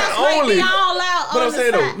 His not house might only, be all out but on I'm the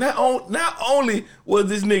saying side. though, not only was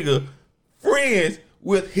this nigga friends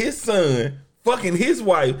with his son, fucking his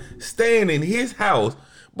wife, staying in his house,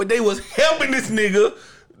 but they was helping this nigga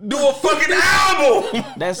do a fucking album.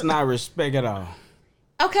 That's not respect at all.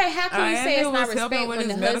 Okay, how can you And say he it's not was helping respect with when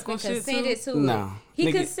the his medical husband shit, consented to No. it? He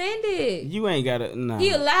Nigga, consented. You ain't gotta. No.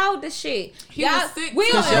 He allowed the shit. He Y'all, was sick Will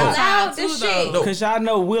too. allowed the Too, shit. though. Cause y'all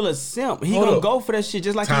know Will is simp. He Hold gonna up. go for that shit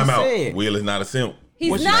just like Time he out. said. Will is not a simp. He's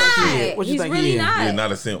What you think he not. is? What you He's think he really is? not. He is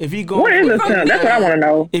not a simp. If he going, what is a simp? That's what I want to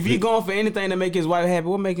know. if he going for anything to make his wife happy,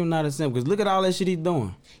 what make him not a simp? Cause look at all that shit he's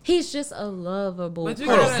doing. He's just a lovable But you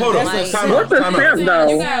person. gotta- Hold up. That's Time a out. What's a Time out. simp though?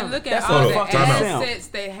 You gotta look at That's all a the fucking simp. assets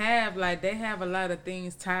they have. Like they have a lot of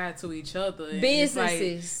things tied to each other. And it's like-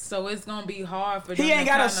 Businesses. so it's gonna be hard for them. He ain't to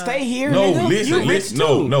gotta kinda- stay here. No, nigga. listen, You rich listen.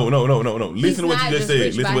 too. No. Listen to what not you just just said.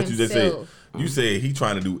 rich Listen by to what you just said. himself. You said he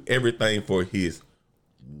trying to do everything for his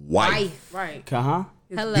wife. Wife. Right. Uh-huh.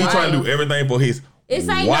 Hello. He trying to do everything for his This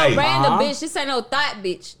ain't wife. no random Uh-huh. bitch. This ain't no thought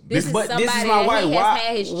bitch. This is But somebody this is my wife. that he has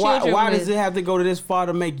had his children Why with. does it have to go to this far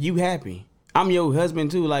to make you happy? I'm your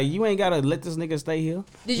husband too. Like you ain't gotta let this nigga stay here.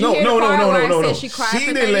 Did you hear the part where I said she cried for She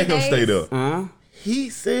 30 didn't let him days? stay there. Huh? He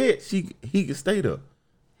said he could stay there.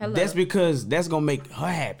 Hello. That's because that's gonna make her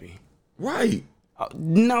happy. Right.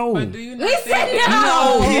 No. But do you not He think said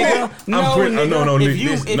that- no. Nigga, no, pretty- nigga. no, If you,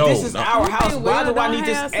 listen, if no, this is no. our You house, think why Will do I don't need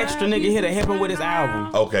this have extra side nigga here to pieces help him with his running album?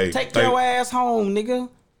 around? Okay. Take thank- your ass home, nigga.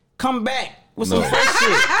 Come back with some No. fresh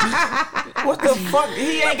shit. What the fuck?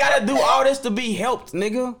 He ain't gotta do all this to be helped,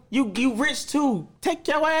 nigga. You rich too. Take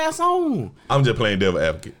your ass home. I'm just playing devil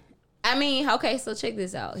advocate. I mean, okay, so check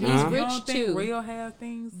this out. He's Uh-huh. You rich don't think too. real have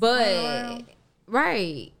things But running around?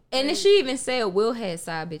 right. And then she even said Will had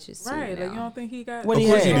side bitches too. Right, like you now. don't think he got What Of he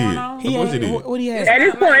course had? he going did. on? Of course he What, did. what he had? At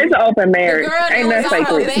this point, it's an open The marriage. girl that Ain't was nothing on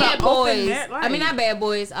sacred. Bad Open Boys. that light. I mean, not Bad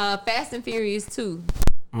Boys. Fast and Furious 2.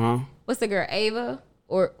 Uh-huh. What's the girl? Ava?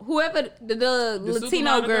 Or whoever, the Latino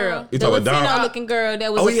supermodel girl. girl? You The talking about Latino Dom? looking girl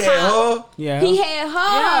that was Oh, a he had cop. her? Yeah. He had her.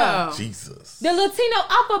 Yeah. Jesus. The Latino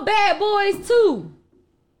off of Bad Boys too.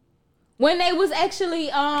 When they was actually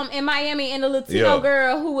in Miami and the Latino Yeah.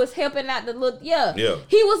 girl who was helping out the little Yeah.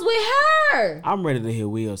 he was with her. I'm ready to hear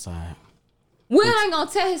Will's side. Will ain't gonna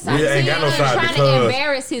tell his side. Will ain't He got no ain't side trying to because-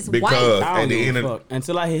 embarrass his because- wife. I At don't the give end a of- fuck.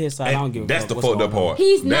 Until I hear his side, I don't give a That's fuck. the what's fucked up going on. part.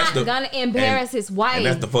 He's That's not gonna embarrass his wife. And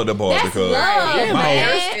that's the fucked up part That's because love, Yeah,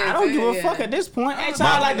 man. I don't give a Yeah. fuck at this point. Ain't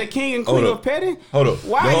My- y'all like the king and queen Hold of up. petty? Hold up.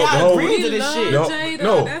 Why The whole- the y'all whole- agreeing to He this love shit? No, Jada.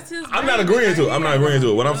 no, That's his I'm not baby. agreeing to it. Like, I'm not he agreeing to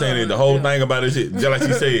it. What I'm love saying is the it. whole thing about this shit, just like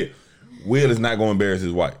she said, Will is not going to embarrass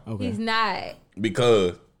his wife He's not.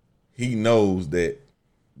 because he knows that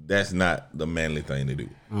that's not the manly thing to do.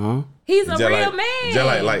 He's a Just real like, man.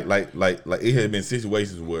 Just like it has been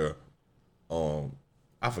situations where,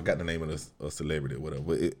 I forgot the name of the celebrity or whatever.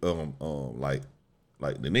 But it,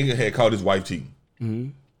 like the nigga had caught his wife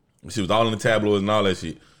cheating. She was all in the tabloids and all that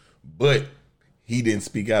shit, but he didn't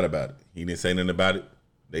speak out about it. He didn't say nothing about it.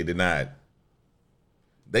 They denied.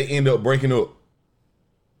 They end up breaking up.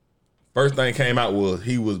 First thing came out was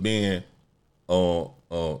he was being,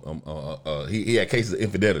 he had cases of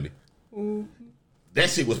infidelity. That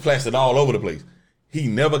shit was plastered all over the place. He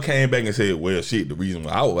never came back and said, well, shit, the reason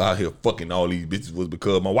why I was out here fucking all these bitches was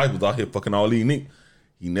because my wife was out here fucking all these niggas.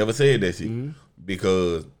 He never said that shit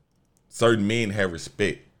because certain men have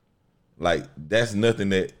respect. Like that's nothing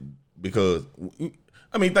that because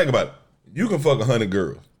I mean think about it. You can fuck 100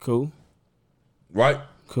 girls, Cool. right?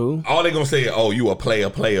 Cool. All they gonna say is, "Oh, you a player,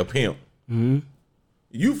 pimp."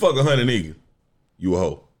 You fuck 100 niggas, you a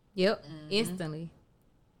hoe. Yep. Instantly.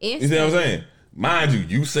 You see what I'm saying? Mind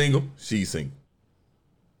you single, she's single.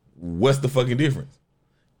 What's the fucking difference?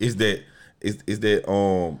 Is that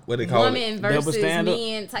what they call Woman it? versus Double standard?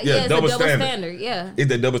 men. Yeah, It's double a double standard. standard. Yeah. It's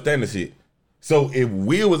that double standard shit. So if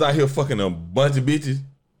Will was out here fucking a bunch of bitches,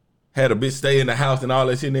 had a bitch stay in the house and all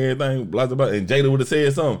that shit and everything, blah blah blah, and Jada would have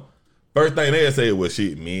said something, first thing they'd say was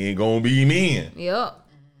shit, men gonna be men. Yep.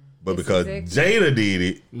 But That's because exactly. Jada did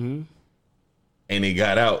it and it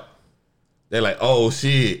got out, they're like, oh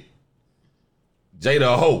shit,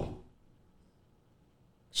 Jada a hoe.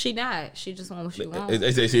 She not. She just want what she wants.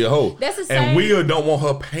 They say she a hoe. That's the And same- Will don't want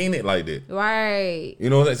her painted like that. Right. You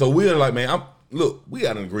know what I'm saying? So Will like, man, look, we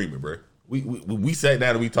got an agreement, bro. We sat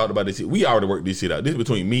down and we talked about this shit. We already worked this shit out. This is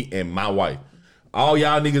between me and my wife. All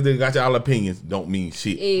y'all niggas that got y'all opinions don't mean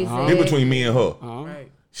shit. Exactly. This between me and her. Right.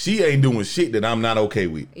 She ain't doing shit that I'm not okay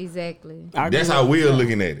with. Exactly. I agree That's with- how we're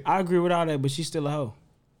looking at it. I agree with all that, but she's still a hoe.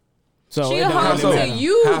 So She it a don't hoe really to matter.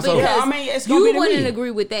 you How so? because Yeah, I mean, it's gonna be you to wouldn't me.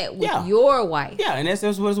 agree with that with Yeah. your wife. Yeah, and that's what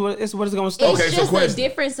it's gonna stay. It's Okay, so just a question.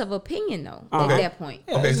 difference of opinion though Okay. at that point.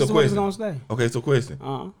 Yeah, Okay, this so is what it's question. gonna stay. Okay, so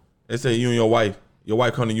question. Let's say you and your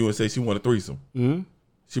wife come to you and say she want a threesome. Mm-hmm.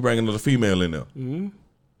 She bring another female in there. Mm-hmm.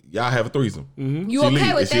 Y'all have a threesome. You She okay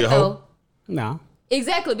leave. with Is she that a hoe? though? No,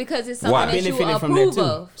 Exactly, because it's Why? something that you benefiting from that approve too.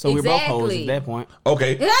 of. So we're both exactly. hoes at that point.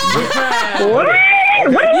 Okay. What?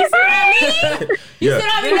 What You see what I mean? You Yeah. see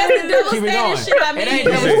what I mean? That's the double Keep it standard going. shit I It ain't mean.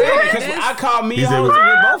 double standard because I call me He a said hoe, we- so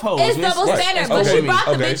we're both hoes. It's double That's- standard, that's but what she we brought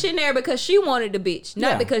the okay. bitch in there because she wanted the bitch,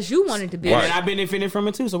 not Yeah. because you wanted the bitch. And Right. I've benefited from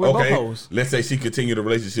it too, so we're Okay. both hoes. Let's say she continued the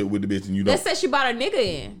relationship with the bitch and you don't. Let's say she brought a nigga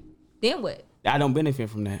in. Then what? I don't benefit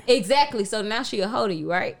from that. Exactly. So now she a hoe to you,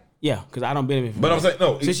 right? Yeah, because I don't benefit from But that. I'm saying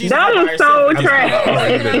no. So she's That by was herself. so I just- trash. I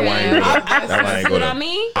already knew that one ain't go there. That one ain't See go what there. I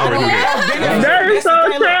mean? I already knew that. Benefit- That is that's the so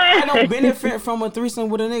thing, look, trash. I don't benefit from a threesome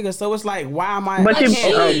with a nigga, so it's like, why am I? But I you-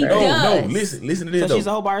 can't- okay. No, does. listen to this So though. she's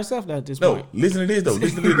a hoe by herself at this No, point. listen to this though.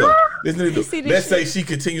 Listen to this though. Listen to this see though. this Let's say shit? she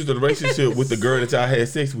continues the relationship with the girl that y'all had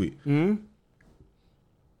sex with.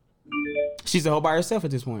 She's a hoe by herself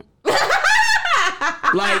at this point.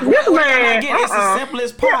 Like, This man, again, it's the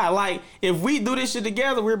simplest pie. Like, if we do this shit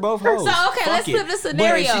together, we're both hoes. So, okay, Fuck let's it. flip the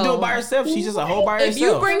But if she scenario. do it by herself, she's just a hoe by herself. If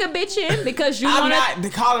you bring a bitch in because you I'm want to,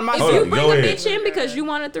 not calling if Hold you on, myself. bring go a ahead. bitch in because you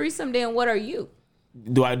want a threesome, then what are you?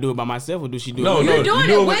 Do I do it by myself or do she do No, it? no. You're doing you it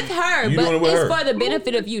do it with with- her, you but doing it with it's her. for the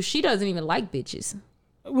benefit of you. She doesn't even like bitches.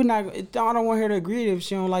 We're not. I don't want her to agree if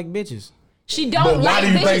she don't like bitches. She don't But like why do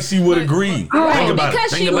you bitches. think she would agree? Right, Think about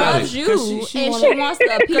because it. she Think about loves it. you 'Cause she and wanna- she wants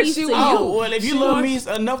to appease to Oh, you. well, if you love me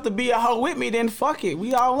enough to be a hoe with me, then fuck it.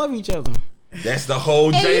 We all love each other. That's the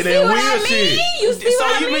whole And you Jada see and what Will I mean? shit. You see So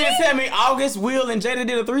what I you mean? mean to tell me August, Will, and Jada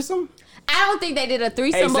did a threesome? I don't think they did a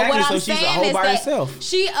threesome, but Exactly, what so I'm she's a saying hoe is by that herself.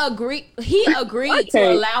 he agreed to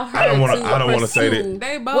Okay. allow her I don't wanna- to I don't wanna say pursue that.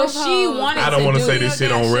 They both what she hoes. wanted I don't to wanna do. say this Still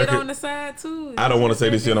shit got on record. on the side too. I don't want to say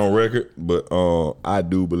this shit on record, but I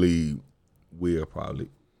do believe Will probably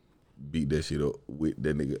beat that shit up with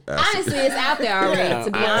that nigga. Honestly, it's out there already,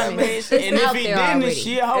 to be I honest. mean, It's and if out he there didn't, already.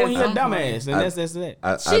 she a hoe, he a It's dumbass, and that's it.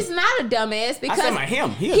 She's not a dumbass because I said my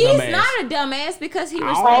him. He a he's dumbass. not a dumbass because he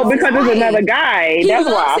respects Oh, his because wife. it's another guy. He That's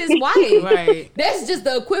loves why. his wife. Right. That's just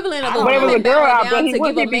the equivalent of a But it was a woman girl, I bowing bet down he to give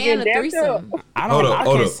wouldn't a be man a getting threesome. I Hold don't. up, I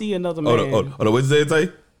hold can't up. see another Hold man. on. What you say,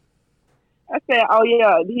 Tay? I said, oh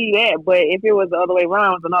yeah, he that. But if it was the other way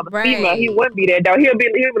around, with another Right. female, he wouldn't be that. Though he'll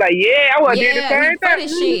be like, yeah, I would have did the Yeah, same he for thing.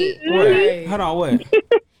 the shit. What? Right. Hold on,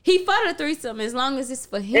 what? He for the threesome as long as it's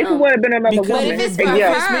for If it him. would have been another Because woman, if it's for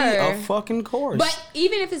yeah. it's me her- a fucking course. But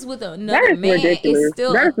even if it's with That another is man, ridiculous. it's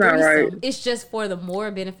still That's a not threesome. right. It's just for the more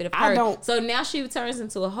benefit of I her. don't- So now she turns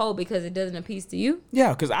into a hoe because it doesn't appease to you.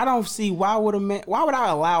 yeah, because I don't see why would I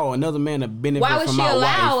allow another man to benefit Why would from she my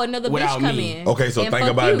allow wife another bitch without come me? in? Okay, so and think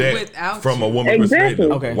fuck about you? that without from a you. woman's Exactly.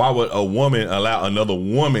 perspective. Okay. Why would a woman allow another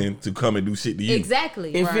woman to come and do shit to you?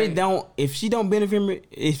 Exactly. If she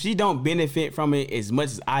don't benefit from it as much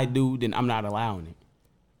as I do, then I'm not allowing it.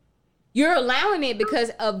 You're allowing it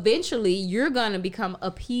because eventually you're gonna become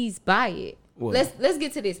appeased by it. What? Let's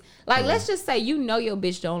get to this. Like, let's just say you know your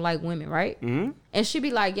bitch don't like women, right? And she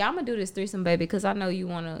be like, "Yeah, I'm gonna do this threesome, baby, because I know you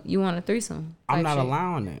wanna threesome." I'm type not shit.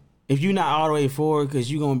 allowing it. if you're not all the way forward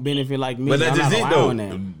because you're gonna benefit like me, But that's I'm just not it though. allowing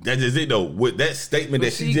that. That's just it though. With that statement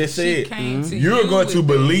that she just said, came to you're you going to with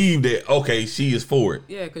believe that okay, she is for it.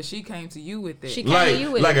 Yeah, because she came to you with that. She came to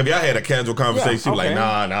you with Like it. if y'all had a casual conversation, she was like, okay.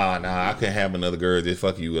 nah, I can't have another girl just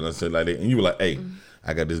fuck you and shit like that. And you were like, hey,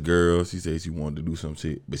 I got this girl. She said she wanted to do some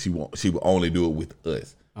shit, but she would only do it with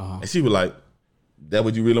us. And she was like, that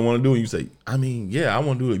what you really want to do? And you say, I mean, yeah, I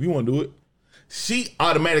want to do it. If you want to do it, she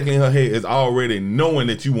automatically in her head is already knowing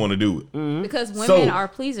that you want to do it. Because women So- are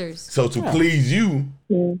pleasers. So to please you,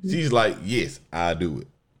 she's like, yes, I do it.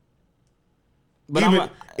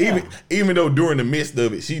 But Even though during the midst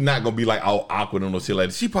of it, she's not gonna be like all awkward or no shit like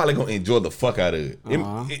that. She probably gonna enjoy the fuck out of it.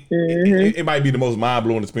 It might be the most mind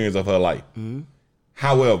blowing experience of her life.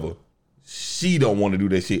 However, she don't want to do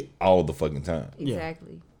that shit all the fucking time.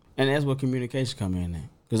 Exactly. And that's where communication come in there.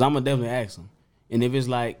 Because I'm going to definitely ask them. And if it's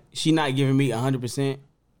like, she not giving me 100%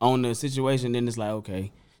 on the situation, then it's like,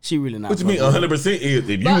 okay, she really not. What you mean fucking with 100% is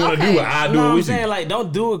if you But want to okay. do it, I me. do No, it I'm with saying you. like,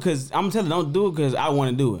 don't do it because, I'm telling you, don't do it because I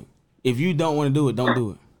want to do it. If you don't want to do it, don't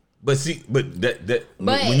do it. But see, that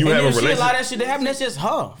But- when you And have a if she allow relationship. that shit to happen, that's just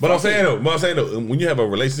her. But I'm saying though, when you have a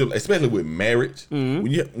relationship, especially with marriage, when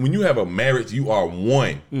you have a marriage, you are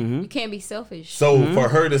one. You can't be selfish. So for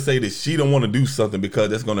her to say that she don't want to do something because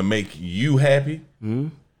that's gonna make you happy,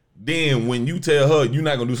 then when you tell her you're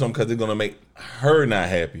not gonna do something because it's gonna make her not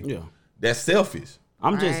happy, Yeah. that's selfish.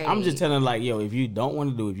 I'm just Right. telling her like, yo, if you don't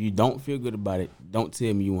want to do it, if you don't feel good about it, don't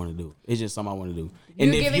tell me you want to do it. It's just something I want to do. And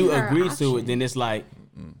You're if giving you her agree to option. it, then it's like,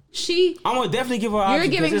 I'm gonna definitely give her an You're option. 'cause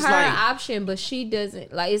giving her it's an like, option, but she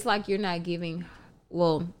doesn't. Like, it's like you're not giving.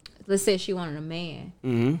 Well, let's say she wanted a man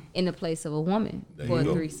in the place of a woman for a you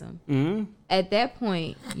go. threesome. At that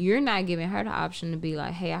point, you're not giving her the option to be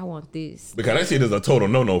like, "Hey, I want this." Because that shit is a total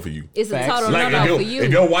no for you. It's Facts. a total Like no for you.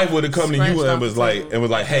 if your wife would have come to you Scratched and off was the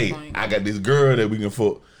like table. hey, I got this girl that we can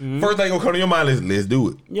fuck. First thing gonna come to your mind is let's do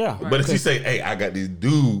it. yeah. But if she say, hey, I got this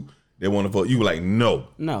dude that want to fuck, you were like, no.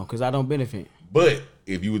 No, because I don't benefit. But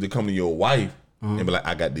if you were to come to your wife and be like,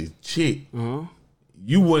 I got this chick,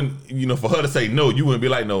 you wouldn't, for her to say no, you wouldn't be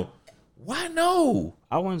like, no. Why no?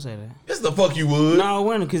 I wouldn't say that. Yes, the fuck you would. No, I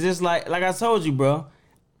wouldn't, because it's like I told you, bro.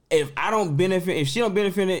 If I don't benefit, if she don't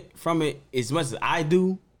benefit from it as much as I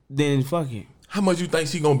do, then fuck it. How much you think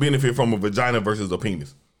she gonna benefit from a vagina versus a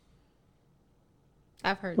penis?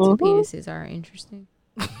 I've heard two penises are interesting.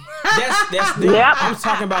 That's Yep. I'm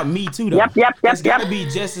talking about me too though. Yep. It's gotta be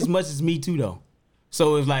just as much as me too though.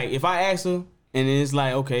 So it's like if I ask her and then it's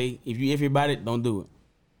like, okay, if you iffy about it, don't do it.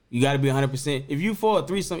 You gotta be 100%. If you for a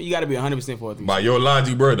threesome, you gotta be 100% for a threesome. By your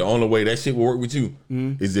logic, bro, the only way that shit will work with you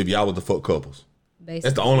is if y'all was the fuck couples. Basically.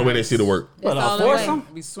 That's the only way that shit'll work. That's But the a only way. foursome?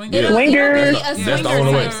 Be swinging. Yeah. It'll be Swingers. a That's the swinger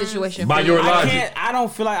only way. type situation. By for your you. logic. I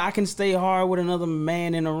don't feel like I can stay hard with another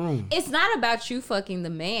man in a room. It's not about you fucking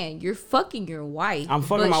the man. You're fucking your wife. I'm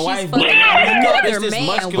fucking but my she's wife. fucking It's another this man.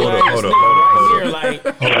 muscular Hold up, ass hold up, nigga hold up, right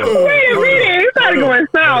hold here, up. like, Wait a minute, it's not going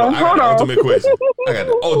south. I Hold got the on. ultimate question. I got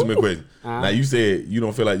the ultimate question. Now you said you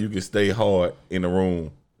don't feel like you can stay hard in the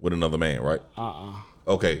room with another man, right?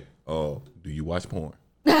 Okay. Do you watch porn?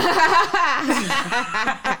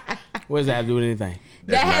 what does that have to do with anything?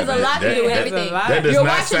 That has a lot to do with That's a everything. lot. That does You're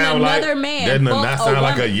not watching sound like another man that does fuck not a sound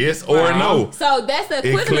like a woman. yes or a no. So that's the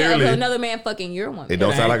equivalent clearly- of another man fucking your woman. It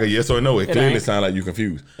don't sound ain't. like a yes or a no. It It clearly ain't. sounds like you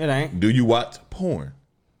confused. It ain't. Do you watch porn?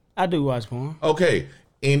 I do watch porn. Okay.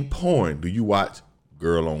 In porn, do you watch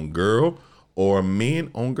girl on girl or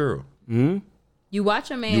men on girl? You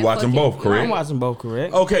watch a man. You watch them fucking- both, correct? I'm watching both,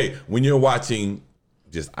 correct? Okay, when you're watching,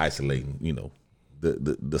 just isolating,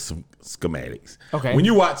 the schematics. Okay. When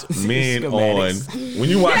you watch men on, Schematics. when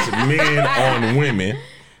you watch men on women,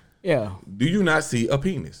 Yeah, do you not see a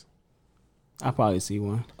penis? I probably see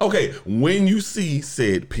one. Okay, when you see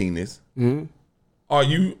said penis, are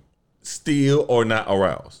you still or not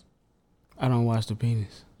aroused? I don't watch the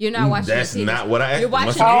penis. You're not watching. That's the penis. not what I asked. You're watching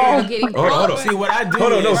Once a again- girl getting Hold on, hold on. fucked. See what I do?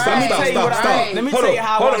 Hold on, no, is- stop, let me stop, tell you stop, what I- stop. Let me Hold tell on, you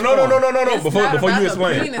how I hold watch on, no, porn. no. It's Before not you about the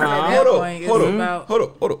explain, penis at that hold point. on, It's hold on, about- hold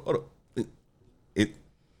on.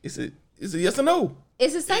 It's a yes or no.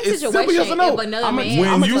 It's the same It's simple situation. yes or no. If another I'ma- man. When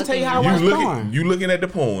I'ma you just tell you how I watch porn. you looking at the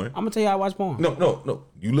porn. I'm gonna tell you how I watch porn. No.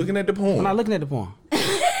 You looking at the porn. I'm not looking at the porn.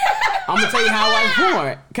 I'm gonna tell you how I watch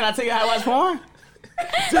porn. Can I tell you how I watch porn?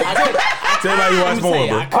 Tell me how you watch porn,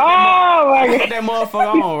 bro. Oh my I god. put that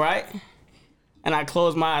motherfucker on, right? And I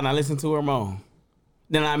close my eye and I listen to her moan.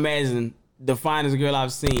 Then I imagine the finest girl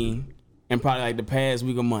I've seen in probably like the past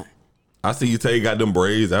week or month. I see you tell you got them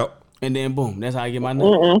braids out. And then boom, that's how I get my nut.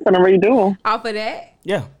 I'm gonna redo. Off of that,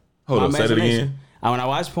 Yeah. Hold My on, say that imagination. again. When I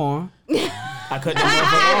watch porn, I cut that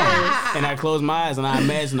motherfucker on and I close my eyes and I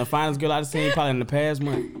imagine the finest girl I've seen probably in the past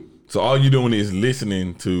month. So all you doing is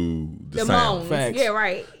listening to the sound. moans. Facts. Yeah,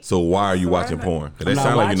 right. So why are you watching porn? Because that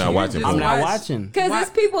sounds like you're not watching I'm porn. not watching. Because it's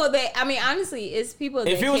people that, I mean, honestly, it's people that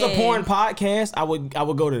If it was a porn podcast, I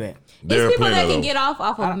would go to that. There are It's people plenty that of can those. get off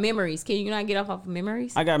of memories. Can you not get off of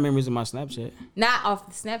memories? I got memories of my Snapchat. Not off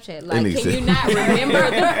the Snapchat. Like, nigga can said- you not remember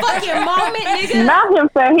the fucking moment, nigga? Not him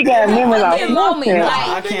saying he got memories off Fucking moment. Snapchat.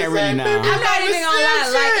 I Like, can't really now. I'm not even gonna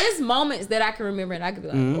lie. Like, it's moments that I can remember and I could be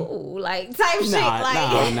like, ooh, like, type shit.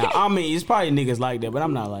 Like, Nah. I mean, it's probably niggas like that, but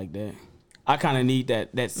I'm not like that. I kind of need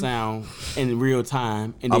that sound in real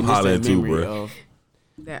time, and then I'm just hollering that too, memory bro. of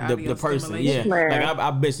That the audio person. Yeah, stimulation. Man. like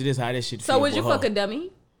I bet you this how that shit. so feel would you for fuck her. a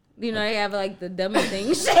dummy? You know, they have like the dummy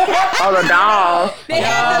thing shit. Oh, the dolls. They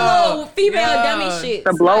have the little female Yeah. dummy shit.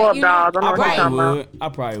 The blow up you know, dolls. I know I what you're probably talking about. would. I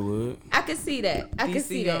probably would. I could see that. I could DC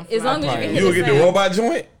see gonna that. As fly. long as you can Probably. hear You would the get the sound. robot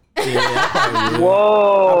joint? Yeah, I probably would.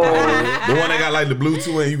 Whoa. The one that got like the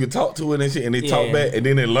Bluetooth and you can talk to it and shit, and they talk Yeah. back, and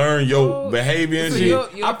then they learn your behavior and So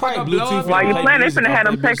shit. you I probably Bluetooth. While you Play playing, they music finna have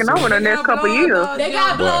off them that taking bitch, over the too. next couple years. They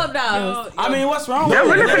got blow up What? dolls. I mean, what's wrong with They're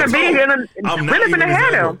really that? finna be in a, I'm not really even finna have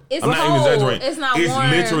exaggerating. them. It's I'm not even whole. exaggerating. It's not It's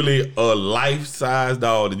warm. literally a life-size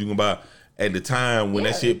doll that you can buy. At the time when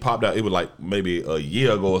that Yeah. shit popped out, it was like maybe a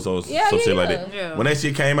year ago or so, Yeah, some shit like yeah. that. Yeah. When that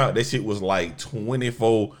shit came out, that shit was like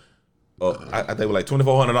 24. I think it was like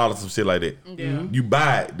 $2,400, some shit like that. Yeah. You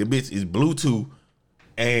buy it, the bitch is Bluetooth,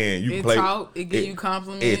 and you It play. talk, it give you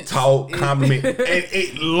compliments. It talk, compliment, and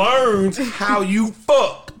it learns how you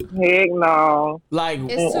fuck. Heck no. Like,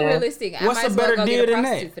 It's too realistic. I what's might a as well better go deal get a than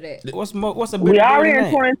prostitute that? for that. What's a better We deal already than in that?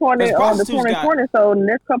 2020 'Cause on the prostitutes got- 2020, so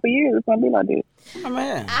next couple years it's gonna be like this. Oh,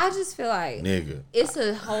 man. I just feel like Nigga. it's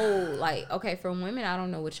a whole like okay for women. I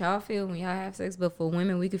don't know what y'all feel when y'all have sex, but for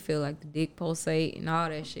women, we could feel like the dick pulsate and all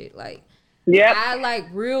that shit. Like Yep. I like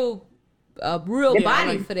real body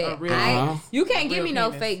like for that. a real- You can't give real me no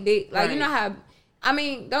penis. fake dick. Like you Right. know how. I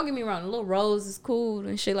mean, don't get me wrong. The little rose is cool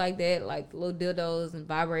and shit like that. Like the little dildos and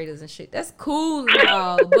vibrators and shit. That's cool and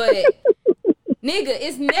all, but nigga,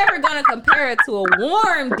 it's never gonna compare to a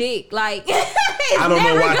warm dick. Like I don't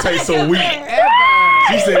know why Tay so weak.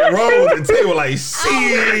 She said Rose and Tay were like,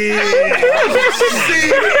 shit.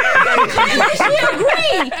 Like she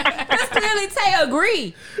agree. That's clearly Tay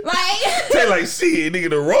agree. Like Tay like, shit, nigga,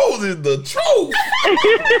 the Rose is the truth.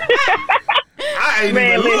 I ain't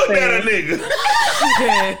Man, even looked listen. at a nigga.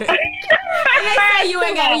 and they say you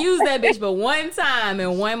ain't gotta use that bitch but one time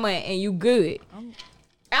in 1 month and you good.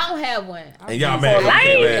 I don't have one. And y'all mad For life.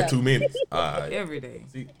 at last 2 minutes. Alright. Every day.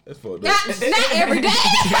 See, that's fucked Not, up. not every day.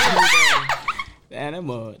 Damn, that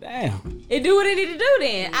mother. Damn. It do what it need to do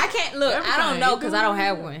then. I can't look. I don't know because I don't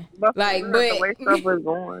have one. Like, the way but stuff is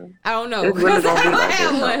going, I don't know It's really because I gonna be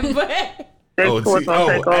don't like have one. But sex Oh, sports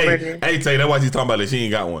gonna take over. hey, hey, Tay, that's why she's talking about that. She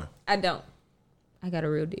ain't got one. I don't. I got a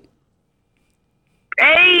real dick.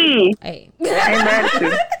 Hey, Hey. ain't mad at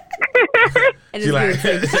you. And She it's like,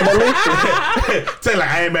 good. Tay like,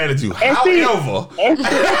 I ain't mad at you. And see- However,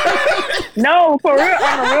 No, for real,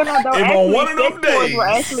 on a real note, though, If on one of them sex toys were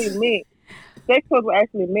days- actually meant. Sex toys were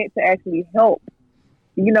actually meant to actually help.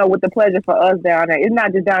 You know, with the pleasure for us down there. It's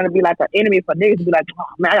not just down to be like an enemy for niggas to be like, oh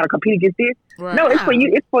man, I gotta compete against this. Right. No, it's for you.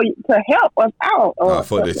 It's for you to help us out. Oh,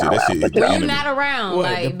 fuck that shit. That shit is the When enemy. you not around, What,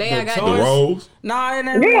 like, the- babe, I the got The toys? this. Rose. Nah, it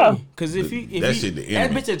ain't Yeah. wrong. Cause if you, That shit the that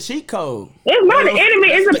enemy. bitch a cheat code. It's not the enemy.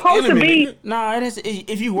 It's the supposed to enemy, be. nigga. Nah, it is.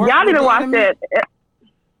 If you work, Y'all need with to the watch enemy- that.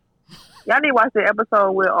 Y'all need to watch the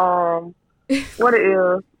episode with what it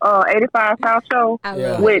is 85 South Show I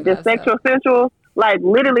Yeah. love with the myself. sexual central. Like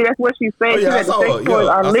literally, that's what she said. Oh, She yeah, I said the saw sex it. toys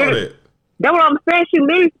Yeah, are I saw literally. that. That's what I'm saying. She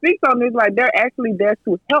literally speaks on this like they're actually there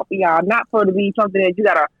to help y'all, not for to be something that you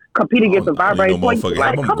gotta compete against and vibrate. No motherfucker.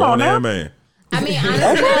 Like, I'm come going on there, now. man. I mean,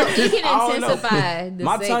 honestly, it I can don't know. intensify the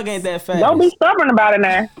My sex. tongue ain't that fast. Don't be stubborn about it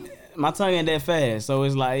now. My tongue ain't that fast, so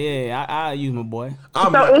it's like, yeah, I use my boy. I'm So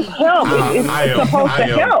not- it's help. It's supposed to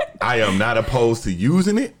help. I am not opposed to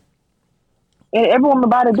using it. And everyone's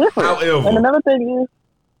body different. However- and another thing is,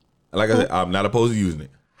 Like I said, I'm not opposed to using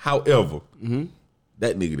it. However,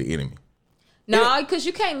 that nigga the enemy. No, because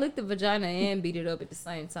you can't lick the vagina and beat it up at the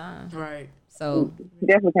same time. Right. So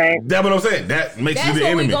definitely can't. That's what I'm saying. That makes that's you the what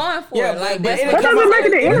enemy. we going for. Yeah, like but that's it- what That doesn't make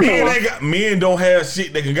it the enemy. Men don't have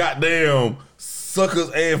shit that can goddamn suckers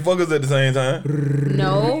and fuckers at the same time.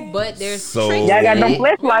 No, but there's So- tricks. Y'all got to them that.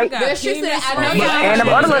 flashlights. There's tricks that I know rings. y'all And them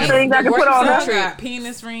heard other of things I can put on Y'all there. got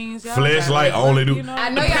penis rings. Y'all Fleshlight got only do- you know? I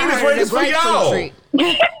know The y'all penis heard ring of is the for grapefruit y'all. trick.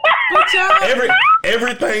 But y'all,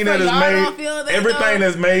 Everything that is y'all don't made, feel that, everything though?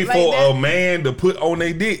 that's made Like for that? a man to put on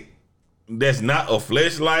their dick, that's not a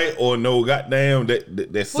fleshlight or no goddamn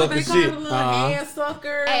that sucker What they shit. call it, a little hand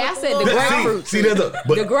sucker? Hey, I with said the little- grapefruit. See, there's a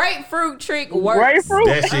but The grapefruit trick works. Grapefruit?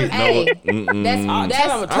 that shit Hey, no. that's Mm-mm. that's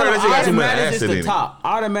Tell them I heard that shit got too much Automatic is acid the in it. top.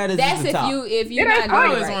 Automatic that's is the if top. you that's not I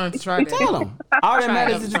doing always right. wanted to try that. Tell them.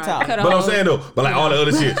 Automatic is the Try top. Cut But I'm off. saying though, but like all the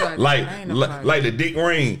other shit, Try that. like I ain't never tried like the dick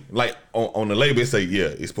ring, like on the label it say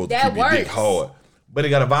it's supposed to That keep your dick works. hard, but it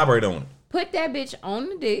got a vibrator on it. Put that bitch on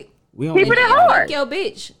the dick. We don't Keep need it that. hard. Fuck your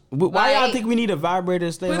bitch. Why y'all Like- think we need a vibrator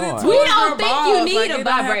to stay Put it hard? to- We Towards don't your think balls, you like, need it a don't have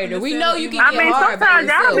to vibrator. We know you can I get mean, hard by sometimes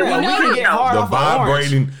y'all yourself. do. We Yeah, know we can you get can. hard The off of orange.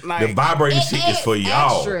 vibrating, the Like, vibrating shit is for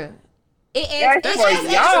y'all. Extra. It That's adds for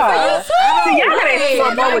extra y'all. for you See, too. y'all gotta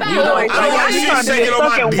explore more with Right. you boys. I don't Y'all want shit trying to shaking get on stuck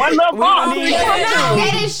my in dick. one little We box. don't need No, that.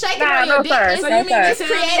 that is shaking Nah, on no, your dick. sir. It's No, sir.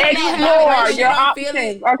 creating that Explore vibration. your don't feel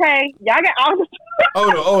options, okay? Y'all got all the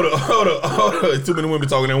Hold on. Too many women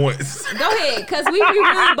talking at once. Go ahead, because we be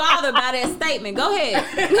really bothered by that statement. Go ahead.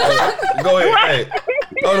 Go ahead.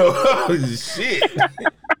 Hey. Hold on. Shit.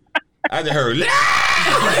 I just heard.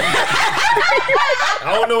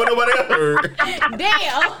 I don't know what nobody else heard.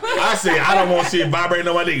 Damn. I said I don't want shit vibrating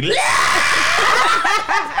on my dick.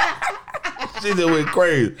 She just went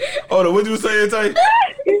crazy. Hold on, what you saying, Tay?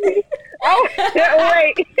 Oh,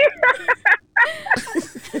 wait.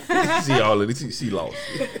 She all of this. She lost.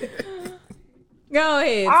 Go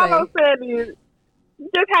ahead. All Tay. I'm saying is, you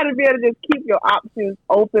just have to be able to just keep your options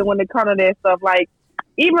open when it comes to that stuff. Like,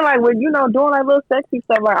 even like when, doing like little sexy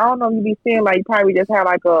stuff, like, I don't know if you be seeing, like, you probably just have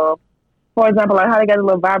like a, for example, like how they got a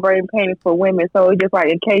little vibrating panties for women. So it's just like,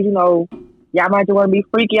 in case, y'all might just want to be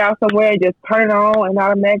freaky out somewhere, just turn it on and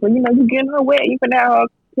automatically, you getting her wet, you can have her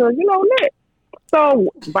to, lit. So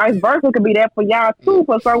vice versa could be that for y'all too,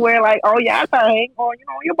 for somewhere like, oh, y'all thing, or,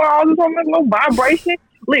 your balls or something, little vibration.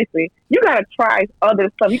 Listen, you got to try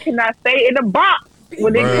other stuff. You cannot stay in the box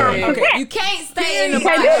when it comes to Okay, that. you can't stay in the You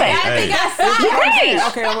box. can't You do that. gotta think outside. You can't.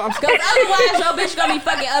 Okay, I'm Because otherwise, your bitch gonna be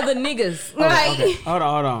fucking other niggas. Like, okay. Hold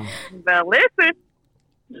on. Now, listen.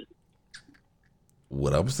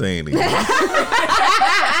 What I'm saying is, What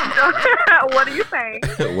are you saying?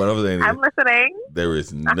 what I'm saying I'm is, listening. there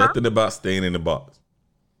is nothing about staying in the box.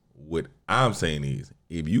 What I'm saying is,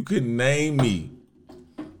 if you could name me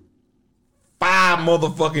 5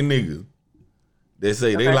 motherfucking niggas that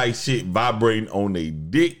say they like shit vibrating on their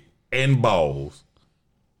dick and balls,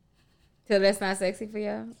 so that's not sexy for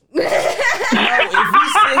y'all? If we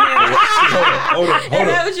sit here, hold Is that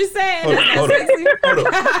up. what you're saying? Hold That's up, not sexy?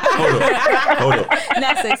 Hold up.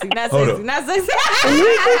 Not sexy. Not Hold sexy. up. Not sexy.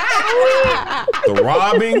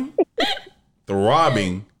 The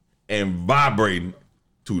robbing and vibrating,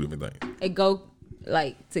 2 different things. It go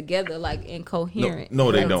like together, like incoherent.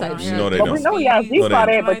 No, they type don't. shit. No, they But we don't. know y'all deep No, they about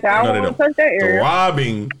don't. that, but y'all No, they don't don't. touch that The area.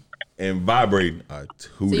 robbing and vibrating are 2 So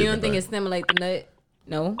different you don't think it things. stimulate the nut?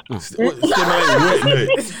 No. Stimulate what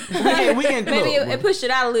nuts? we can Maybe look, it pushed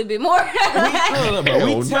it out a little bit more. look, bro,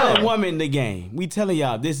 we Hell telling no. women the game. We telling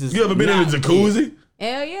y'all this is. You ever been in a not jacuzzi?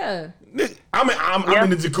 Hell yeah. Nigga, I'm in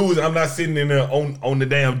the jacuzzi. I'm not sitting in there on the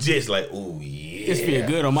damn jets like, oh yeah. This feel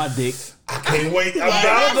good on my dick. I can't wait. I'm That's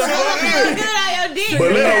down. good on your dick.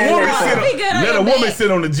 But let a woman Be good on let a your woman back. sit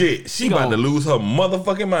on the jet. She about to lose her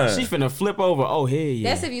motherfucking mind. She finna flip over. Oh hell yeah.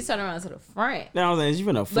 That's if you turn around to the front. You know what I'm saying? She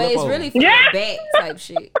finna flip But it's over. really for Yeah. the back type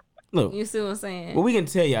shit. Look. You see what I'm saying? Well, we can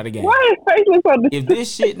tell y'all the game. Why is facial so If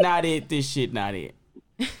this shit not it, this shit not it.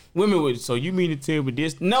 Women would. So you mean to tell me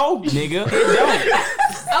this? No, nigga, it don't.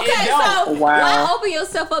 Okay, don't. so Wow. why open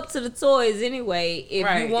yourself up to the toys anyway if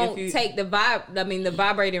Right, you won't if you- take the the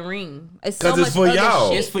vibrating ring? It's so 'Cause it's much for other y'all.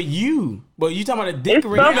 shit. It's for you. But you talking about a dick It's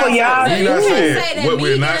ring? stuff for y'all. So We're you not can't saying- say that what me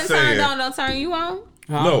we're not getting saying- turned on don't turn you on.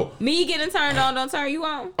 Huh? No. Me getting turned on don't turn you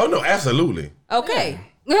on. Oh no, absolutely. Okay.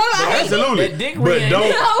 Absolutely. That dick But ring-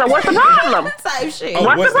 don't. So what's the problem? Type shit. Oh,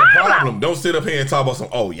 What's what's the the problem? problem? Don't sit up here and talk about some.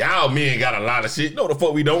 Oh, y'all men got a lot of shit. No, the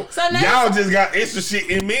fuck we don't. So now- y'all just got extra shit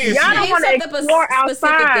in men Y'all shit. don't Name wanna something explore specific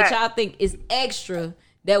outside. that y'all think is extra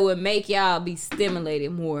that would make y'all be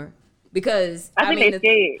stimulated more. Because I think mean, they're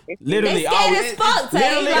scared. Literally, they all scared we, as fuck, Tay.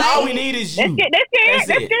 literally Like- all we need is you. They're scared. That's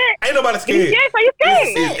They're it. scared. Ain't nobody You scared. scared, so you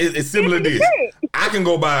scared. It's similar to You this. scared. I can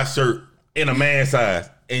go buy a shirt in a man size,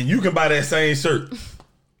 and you can buy that same shirt,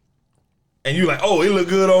 and you like, oh, it look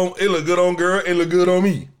good on girl, it look good on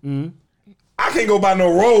me. Mm-hmm. I can't go buy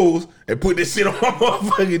no rolls and put this shit on my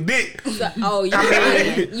motherfucking dick. Oh, you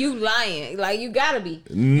lying. You lying. Like, you gotta be.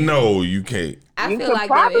 No, you can't. I You feel could like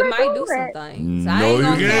that it probably might do do some that. things. No, I ain't you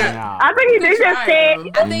gonna can't. lie. I think he just said.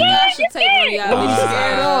 I think y'all should take one of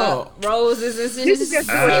y'all videos, roses and shit. You should just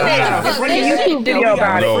do See what the fuck a that shit YouTube do. video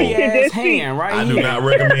about it. No. We should Ass just see. hand right I do here. not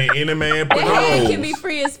recommend any man put The hand can rolls. be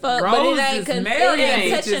free as fuck, but Rose it ain't is touching married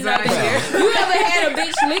touching bitches out nothing. here. You ever had a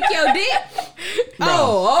bitch lick your dick?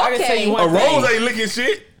 Oh, I can tell you okay. one A rose thing. ain't licking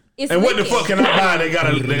shit. It's And what the licking. fuck can I buy? They got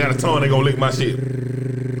a tongue. They gonna lick my shit.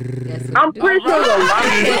 That's what I'm it do. pretty sure a lot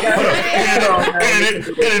of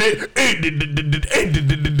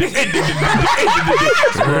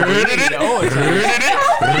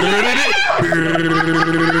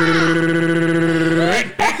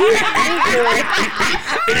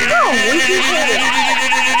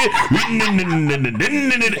We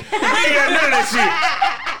ain't got none of that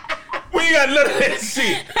shit. We ain't got none of that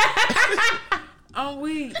shit. I'm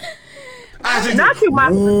weak. Not too much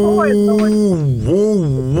toys, Lord.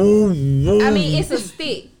 I mean, it's a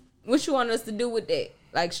stick. What you want us to do with that?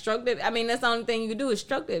 Like, stroke that? I mean, that's the only thing you can do is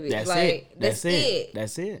stroke that bitch. That's like, it. That's it.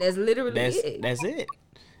 That's it. That's literally it. That's it.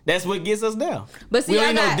 That's what gets us there. But see, we I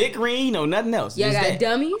ain't no got- dick ring, no nothing else. Y'all Just got that.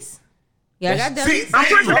 dummies? Y'all got See,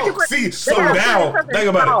 dummies? so now think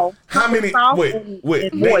about it. How many?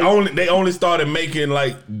 Wait. They only started making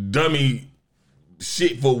like dummy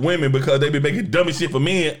shit for women because they been making dummy shit for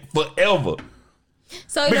men forever.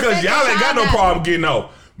 So the Because fact y'all that ain't got no problem getting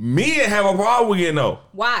off. Men have a problem with getting off.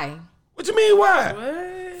 Why? What you mean?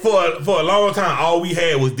 Why? For a long time, all we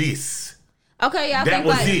had was this. Okay, y'all That think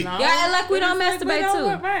was like it. y'all act like we don't We masturbate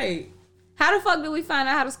don't- too. Right. How the fuck did we find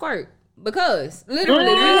out how to squirt? Because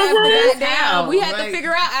literally, we have to down. We had to Like-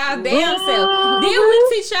 figure out our damn self. Then we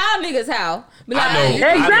teach y'all niggas how. Be like, I know.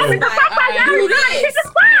 hey, Exactly. know. The fuck Alright, y'all do do that? this. Hit the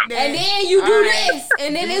spot. and then you do Alright. this,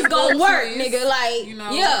 and then it's gonna work, nigga. Like, You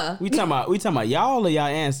know. yeah. We talking about y'all or y'all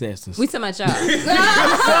ancestors? We talking about y'all.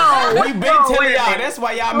 We been telling y'all. That's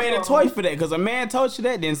why y'all made a toy for that. Because a man told you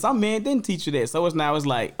that, then some men didn't teach you that. So it's now it's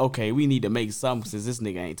like, okay, we need to make something since this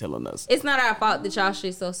nigga ain't telling us. It's not our fault that y'all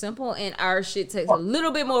shit so simple, and our shit takes a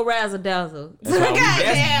little bit more razzle dazzle. That's why we-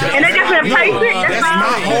 that's- And they just been patient. That's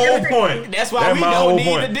my whole point. That's why we my don't whole need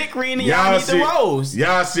point. the dick ring and y'all need the rose.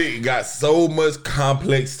 Y'all shit got so much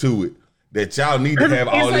complex to it that y'all need to have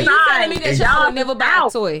all So this. you telling me that And y'all y'all would never buy a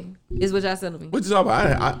out. toy? Is what y'all telling me? What you talking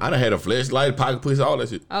about? I done had a flashlight, pocket pussy, all that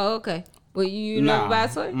shit. Oh, okay. Well, you never buy a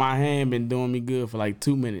toy? My hand been doing me good for like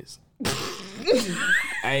 2 minutes.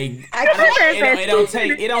 Hey, can't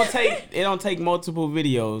it don't take multiple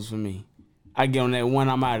videos for me. I get on that one,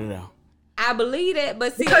 I'm out of there. I believe that,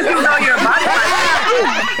 but see, Because you know your body.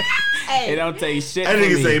 It hey, don't take shit. That for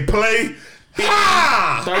nigga me. say play.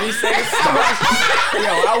 Ha! 30 seconds.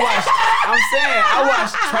 I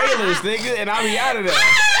watch trailers, nigga, and I be out of there.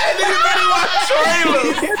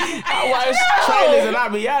 I watch trailers and I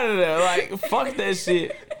be out of there. Like, fuck that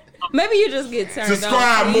shit. maybe you just get turned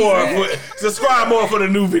Subscribe on. more for the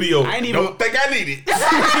new video. I ain't even- Don't think I need it.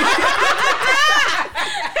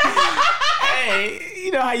 Hey,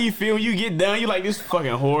 you know how you feel when you get done? You like this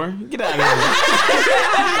fucking whore. Get out of here.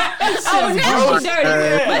 Oh, now she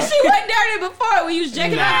dirty. But she wasn't dirty before when you was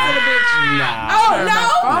jacking off to the bitch. Nah. Oh, no.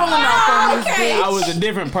 Oh, this okay. I was a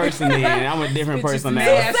different person then. I'm a different person now.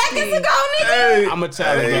 nasty. Seconds ago, nigga. Hey, I'm a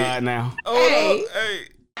child of God now. hold Hey. up. Hey.